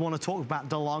 I want to talk about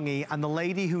DeLonghi, and the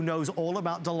lady who knows all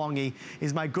about DeLonghi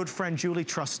is my good friend Julie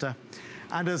Truster.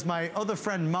 And as my other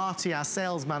friend Marty, our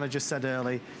sales manager, said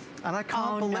earlier, and I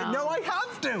can't believe... No, I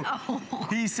have to! Oh.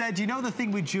 He said, you know the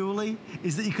thing with Julie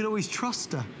is that you can always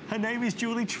trust her. Her name is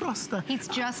Julie Truster. He's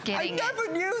just getting it. I never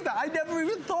knew that. I never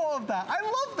even thought of that. I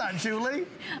love that, Julie.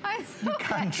 You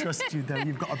can trust you, though.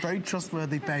 You've got a very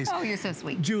trustworthy base. Oh, you're so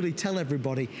sweet. Julie, tell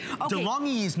everybody. Okay.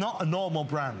 DeLonghi is not a normal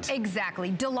brand.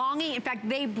 Exactly. DeLonghi, in fact,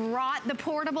 they brought the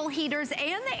portable heaters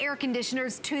and the air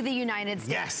conditioners to the United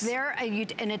States. Yes. They're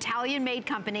an Italian-made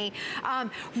company.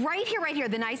 Right here,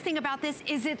 the nice thing about this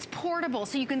is it's portable,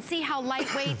 so you can see how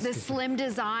lightweight, the slim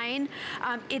design.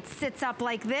 It sits up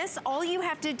like this. All you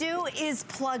have to do is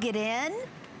plug it in.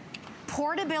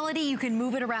 Portability, you can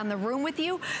move it around the room with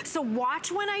you. So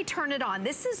watch when I turn it on.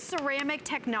 This is ceramic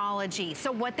technology. So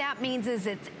what that means is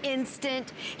it's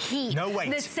instant heat. No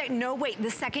wait. No wait. The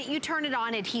second you turn it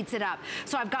on, it heats it up.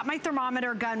 So I've got my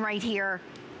thermometer gun right here.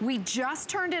 We just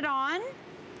turned it on.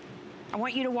 I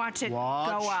want you to watch it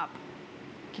go up.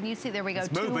 Can you see? There we go.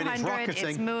 It's moving, 200. it's rocketing.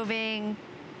 It's moving.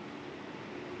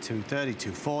 230,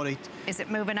 240. Is it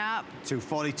moving up?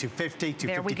 240, 250, 255,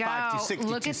 there we go. 260,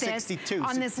 Look at this. 262,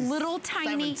 on this little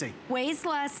tiny, 70. weighs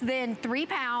less than 3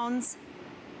 pounds.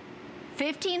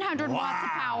 1,500 watts of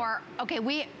power. Okay,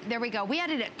 there we go. We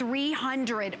had it at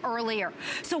 300 earlier.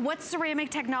 So what ceramic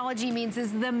technology means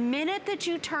is the minute that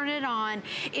you turn it on,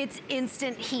 it's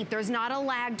instant heat. There's not a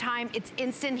lag time. It's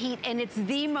instant heat, and it's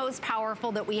the most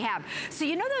powerful that we have. So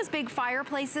you know those big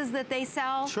fireplaces that they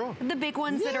sell? Sure. The big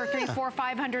ones that are $300,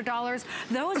 $400, $500?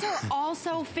 Those are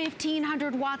also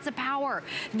 1,500 watts of power.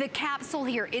 The capsule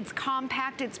here, it's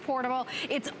compact, it's portable.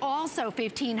 It's also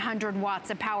 1,500 watts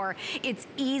of power. It's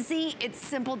easy. It's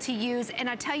simple to use, and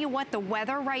I tell you what, the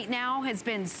weather right now has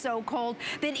been so cold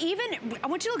that even, I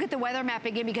want you to look at the weather map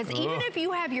again, because even if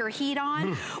you have your heat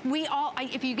on,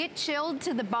 if you get chilled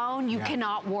to the bone, you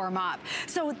cannot warm up.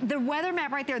 So the weather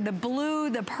map right there, the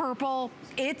blue, the purple,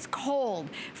 it's cold.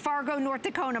 Fargo, North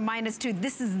Dakota, -2.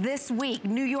 This is this week.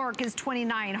 New York is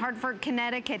 29. Hartford,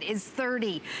 Connecticut is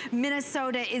 30.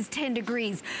 Minnesota is 10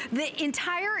 degrees. The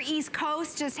entire East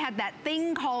Coast just had that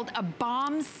thing called a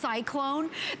bomb cyclone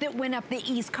that went up the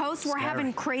East Coast. We're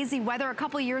having crazy weather. A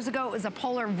couple of years ago, it was a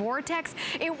polar vortex.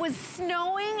 It was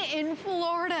snowing in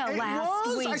Florida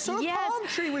last week. I saw a palm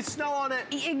tree with snow on it.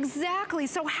 Exactly.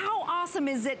 So how awesome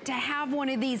is it to have one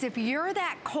of these? If you're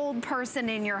that cold person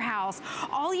in your house,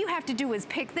 all you have to do is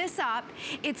pick this up.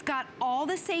 It's got all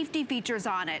the safety features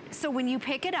on it. So when you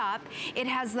pick it up, it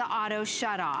has the auto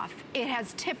shut off. It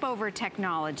has tip over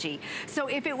technology. So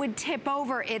if it would tip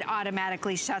over, it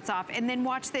automatically shuts off. And then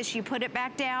watch this, you put it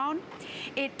back down,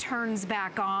 it turns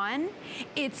back on.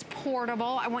 It's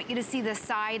portable. I want you to see the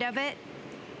side of it,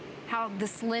 how the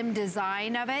slim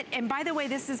design of it. And by the way,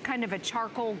 this is kind of a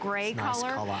charcoal gray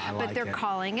color, but they're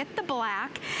calling it the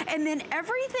black. And then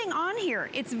everything on here,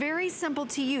 it's very simple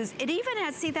to use. It even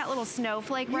has, see that little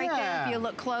snowflake right there if you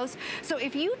look close? So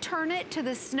if you turn it to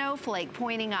the snowflake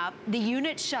pointing up, the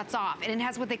unit shuts off, and it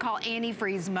has what they call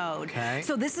antifreeze mode.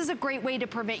 So this is a great way to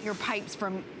prevent your pipes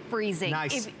from freezing.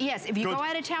 Nice. If you go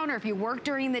out of town or if you work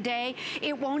during the day,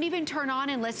 it won't even turn on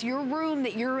unless your room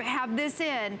that you have this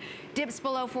in dips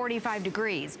below 45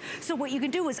 degrees. So what you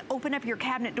can do is open up your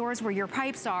cabinet doors where your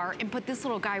pipes are and put this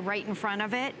little guy right in front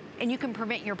of it, and you can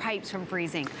prevent your pipes from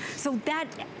freezing. So that,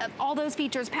 all those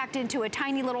features packed into a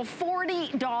tiny little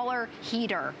 $40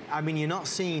 heater. I mean, you're not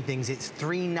seeing things. It's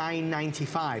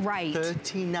 $39.95. Right.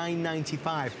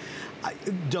 $39.95.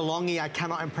 DeLonghi, I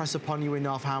cannot impress upon you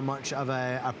enough how much of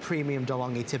a premium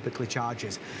DeLonghi typically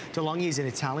charges. DeLonghi is an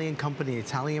Italian company,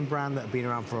 Italian brand that have been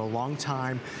around for a long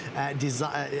time.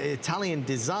 Italian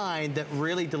design that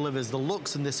really delivers. The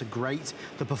looks in this are great.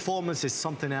 The performance is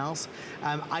something else.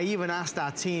 I even asked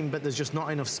our team, but there's just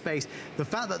not enough space. The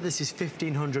fact that this is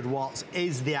 1,500 watts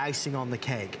is the icing on the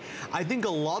cake. I think a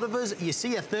lot of us, you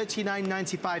see a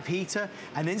 $39.95 heater,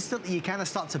 and instantly you kind of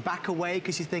start to back away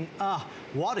because you think,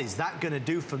 what is that going to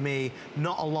do for me?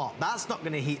 Not a lot. That's not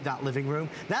going to heat that living room.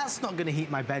 That's not going to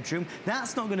heat my bedroom.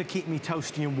 That's not going to keep me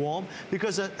toasty and warm,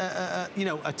 because you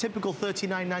know, a typical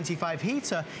 $39.95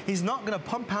 heater is not going to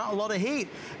pump out a lot of heat.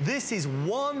 This is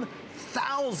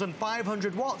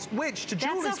 1,500 watts, which, to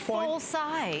Julie's point, that's a full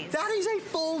size. That is a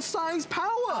full size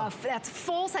power. That's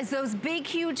full size. Those big,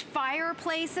 huge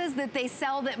fireplaces that they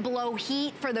sell that blow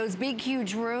heat for those big,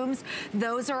 huge rooms,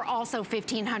 those are also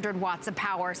 1,500 watts of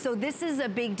power. So this is a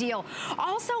big deal.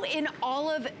 Also, in all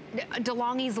of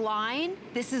DeLonghi's line,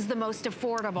 this is the most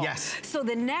affordable. Yes. So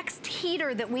the next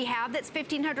heater that we have that's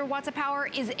 1,500 watts of power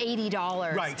is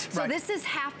 $80. Right. So this is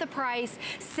half the price,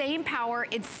 same power.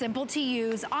 It's simple to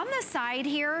use. On the side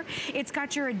here, it's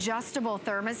got your adjustable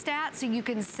thermostat, so you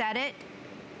can set it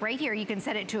right here. You can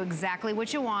set it to exactly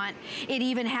what you want. It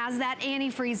even has that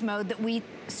antifreeze mode that we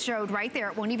showed right there.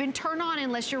 It won't even turn on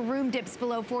unless your room dips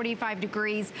below 45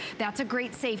 degrees. That's a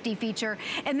great safety feature.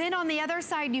 And then on the other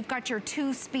side, you've got your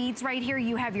 2 speeds right here.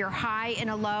 You have your high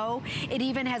and a low. It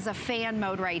even has a fan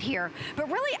mode right here. But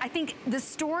really, I think the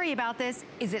story about this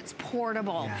is it's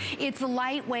portable. It's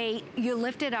lightweight. You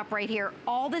lift it up right here.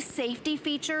 All the safety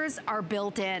features are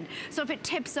built in. So if it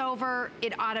tips over,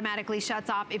 it automatically shuts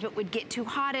off. If it would get too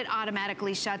hot, it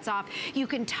automatically shuts off. You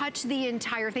can touch the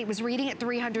entire thing. It was reading at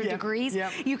 300 degrees.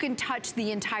 You can touch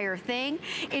the entire thing.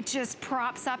 It just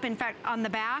props up. In fact, on the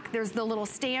back, there's the little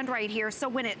stand right here. So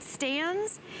when it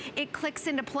stands, it clicks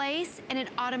into place and it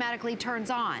automatically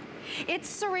turns on. It's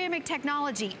ceramic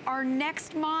technology. Our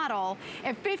next model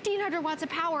at 1,500 watts of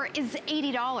power is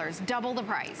 $80, double the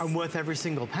price. And worth every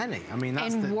single penny. I mean,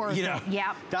 that's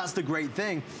that's the great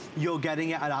thing. You're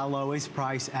getting it at our lowest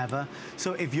price ever.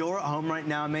 So if you're at home right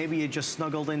now now, maybe you're just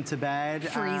snuggled into bed.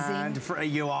 Freezing.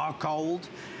 And you are cold.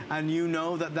 And you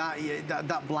know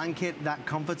that blanket, that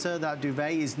comforter, that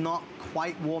duvet is not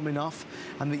quite warm enough,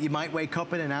 and that you might wake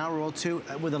up in an hour or two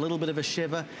with a little bit of a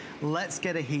shiver. Let's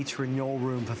get a heater in your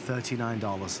room for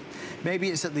 $39. Maybe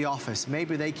it's at the office.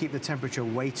 Maybe they keep the temperature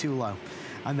way too low,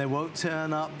 and they won't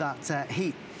turn up that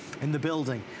heat in the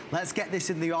building. Let's get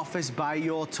this in the office by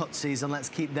your Tootsies, and let's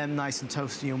keep them nice and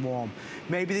toasty and warm.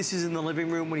 Maybe this is in the living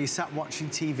room when you sat watching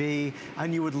TV,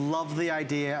 and you would love the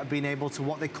idea of being able to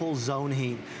what they call zone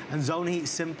heat. And zone heat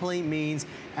simply means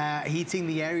heating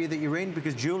the area that you're in,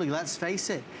 because Julie, let's face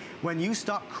it, when you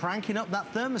start cranking up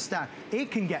that thermostat, it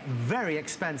can get very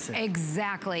expensive.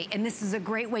 Exactly, and this is a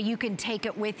great way you can take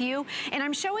it with you. And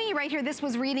I'm showing you right here, this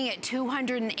was reading at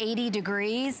 280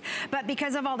 degrees, but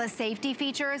because of all the safety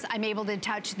features, I'm able to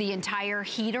touch the entire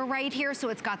heater right here, so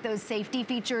it's got those safety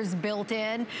features built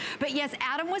in. But yes,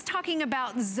 Adam was talking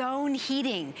about zone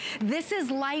heating. This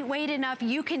is lightweight enough,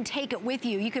 you can take it with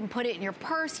you. You can put it in your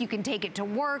purse, you can take it to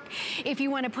work. If you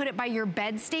want to put it by your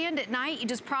bedstand at night, you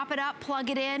just prop it up,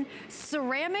 plug it in.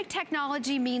 Ceramic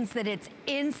technology means that it's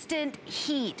instant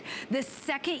heat. The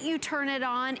second you turn it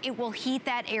on, it will heat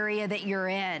that area that you're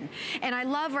in. And I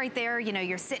love right there, you know,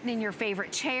 you're sitting in your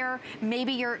favorite chair.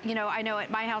 Maybe you're, you know, I know at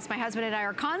my house, my husband and I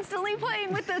are constantly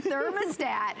playing with the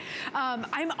thermostat.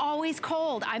 I'm always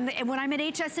cold. When I'm at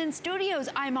HSN Studios,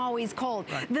 I'm always cold.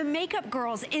 Right. The makeup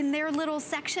girls in their little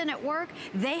section at work,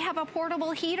 they have a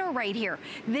portable heater right here.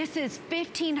 This is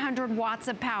 1,500 watts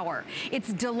of power.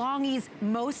 It's DeLonghi's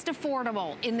most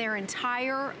affordable in their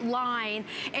entire line,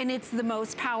 and it's the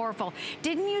most powerful.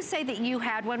 Didn't you say that you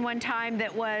had one time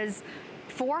that was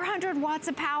 400 watts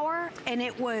of power, and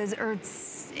it was,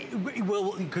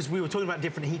 well, because we were talking about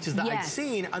different heaters that I'd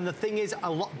seen, and the thing is,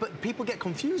 but people get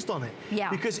confused on it.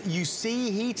 Yeah. Because you see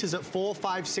heaters at 400,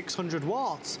 500, 600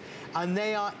 watts, and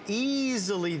they are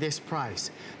easily this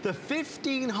price. The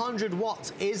 1,500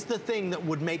 watts is the thing that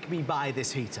would make me buy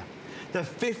this heater. The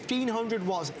 1,500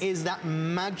 watts is that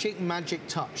magic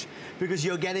touch, because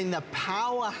you're getting the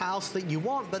powerhouse that you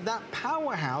want, but that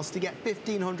powerhouse to get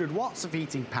 1,500 watts of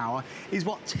heating power is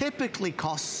what typically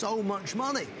costs so much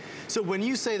money. So when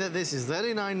you say that this is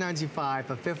 $39.95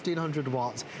 for 1,500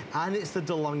 watts, and it's the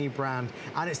DeLonghi brand,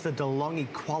 and it's the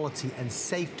DeLonghi quality and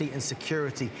safety and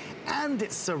security, and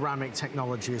it's ceramic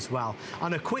technology as well.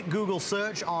 On a quick Google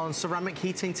search on ceramic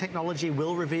heating technology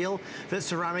will reveal that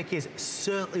ceramic is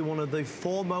certainly one of the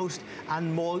foremost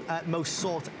and most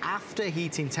sought after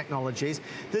heating technologies.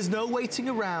 There's no waiting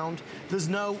around. There's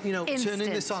no, you know, turning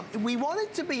this on. We want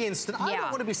it to be instant. I don't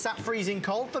want to be sat freezing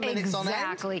cold for minutes on end.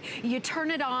 Exactly. You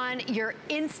turn it on, you're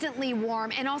instantly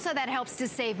warm, and also that helps to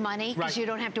save money because you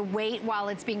don't have to wait while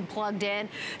it's being plugged in.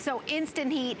 So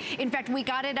instant heat. In fact, we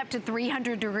got it up to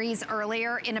 300 degrees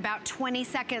earlier in about 20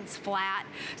 seconds flat.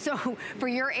 So for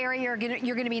your area,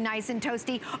 you're gonna be nice and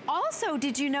toasty. Also,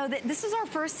 did you know that this is our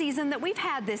first season that we've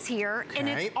had this here, and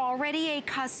it's already a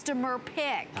customer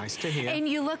pick. Nice to hear. And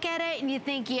you look at it and you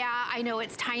think, yeah, I know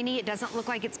it's tiny, it doesn't look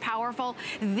like it's powerful.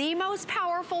 The most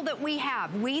powerful that we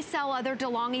have, we sell other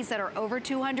DeLonghis that are over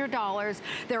 $200.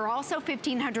 They're also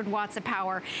 1,500 watts of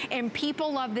power, and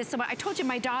people love this so much. I told you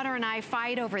my daughter and I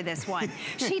fight over this one.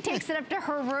 She takes it up to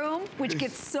her room, which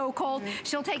gets so cold.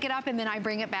 She'll take it up and then I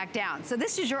bring it back down. So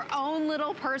this is your own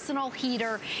little personal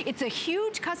heater. It's a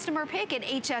huge customer pick at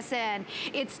HSN.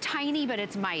 It's tiny, but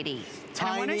it's mighty.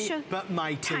 Tiny, but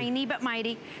mighty. Tiny, but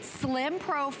mighty. Slim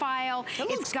profile.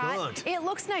 It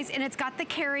looks nice, and it's got the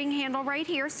carrying handle right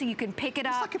here, so you can pick it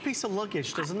up. It's like a piece of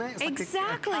luggage, doesn't it? It's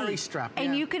exactly. like a carry strap.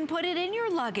 And you can put it in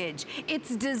your luggage.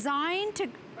 It's designed to,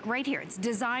 right here, it's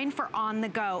designed for on the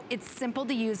go. It's simple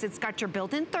to use. It's got your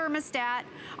built-in thermostat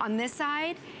on this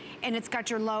side, and it's got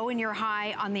your low and your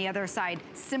high on the other side.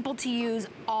 Simple to use.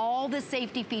 All the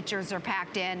safety features are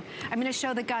packed in. I'm gonna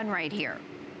show the gun right here.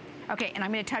 Okay, and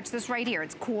I'm gonna touch this right here.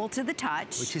 It's cool to the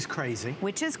touch. Which is crazy.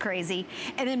 Which is crazy.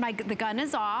 And then the gun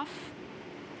is off.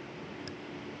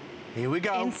 Here we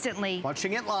go. Instantly.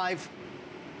 Watching it live.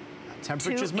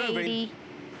 Temperature's moving.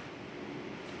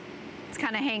 It's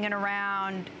kind of hanging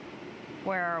around.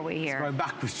 Where are we here? It's going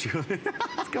backwards, Julie.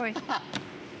 It's going.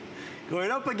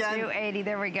 Going up again. 280,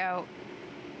 there we go.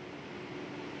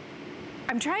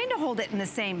 I'm trying to hold it in the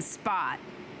same spot.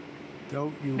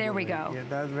 Don't you there worry. we go.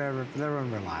 Yeah, they're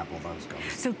unreliable, those guns.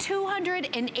 So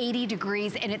 280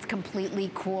 degrees, and it's completely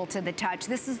cool to the touch.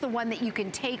 This is the one that you can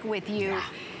take with you.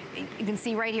 you can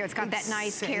see right here, it's got that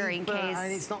nice carrying case.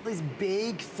 And it's not this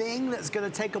big thing that's going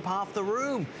to take up half the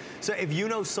room. So if you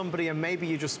know somebody, and maybe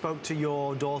you just spoke to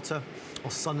your daughter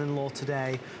or son-in-law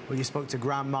today, or you spoke to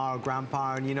grandma or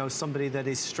grandpa, and you know somebody that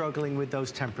is struggling with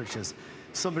those temperatures,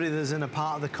 somebody that's in a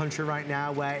part of the country right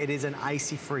now where it is an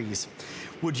icy freeze,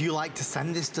 would you like to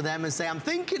send this to them and say, I'm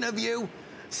thinking of you?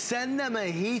 Send them a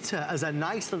heater as a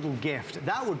nice little gift.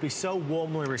 That would be so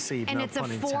warmly received. And no it's pun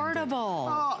affordable.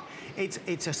 Oh,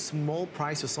 it's a small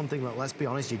price of something that, let's be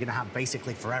honest, you're gonna have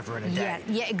basically forever in a day.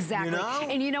 Yeah, exactly. You know?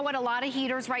 And you know what? A lot of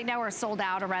heaters right now are sold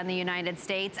out around the United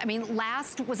States. I mean,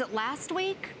 was it last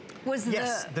week?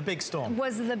 Yes, the big storm.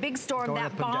 Was the big storm, Going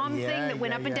that bomb thing that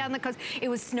went up and down the coast. It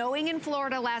was snowing in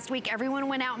Florida last week. Everyone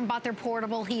went out and bought their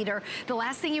portable heater. The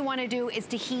last thing you want to do is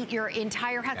to heat your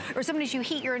entire house. Or sometimes you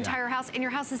heat your entire house and your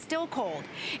house is still cold.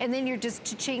 And then you're just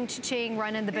cha-ching,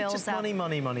 running the bills just out.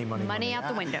 Money out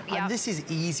the window, yeah. And this is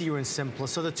easier and simpler.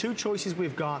 So the two choices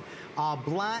we've got are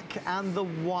black and the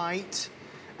white.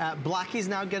 Black is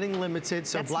now getting limited,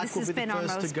 so black will be the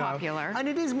first to go. Popular. And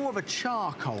it is more of a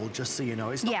charcoal, just so you know.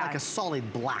 It's not like a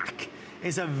solid black.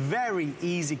 It's a very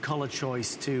easy color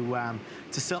choice to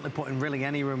certainly put in really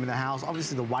any room in the house.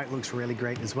 Obviously, the white looks really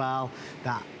great as well.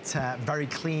 That very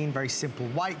clean, very simple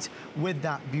white with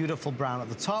that beautiful brown at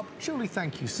the top. Julie,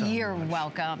 thank you so much. You're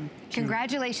welcome.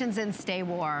 Congratulations and stay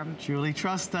warm. Julie,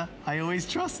 trust her. I always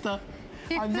trust her.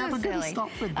 I'm never going to stop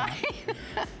with that.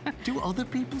 Do other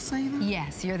people say that?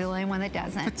 Yes, you're the only one that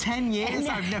doesn't. For 10 years,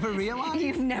 I've never realized.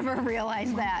 You've never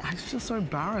realized that. I feel so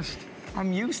embarrassed.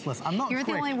 I'm useless. I'm not You're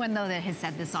quick. the only one, though, that has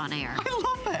said this on air. I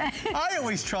love it. I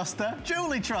always trust her.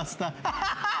 Julie trusts her.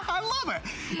 I love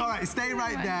it. All right, stay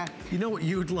right there. You know what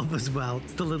you'd love as well?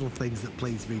 It's the little things that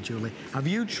please me, Julie. Have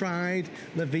you tried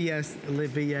La Vie? No. I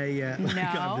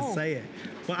can't even say it.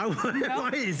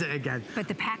 What is it again? But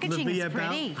the packaging is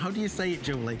pretty. Bell? How do you say it,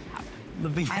 Julie? La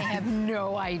Vie. I have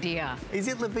no idea. Is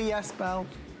it La Vie Bell?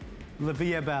 La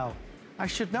Vie Bell. I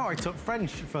should know. I took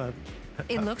French for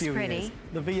It looks pretty. Years.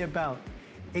 La Vie Bell.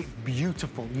 It's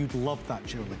beautiful. You'd love that,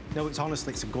 Julie. No, it's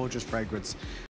honestly, it's a gorgeous fragrance.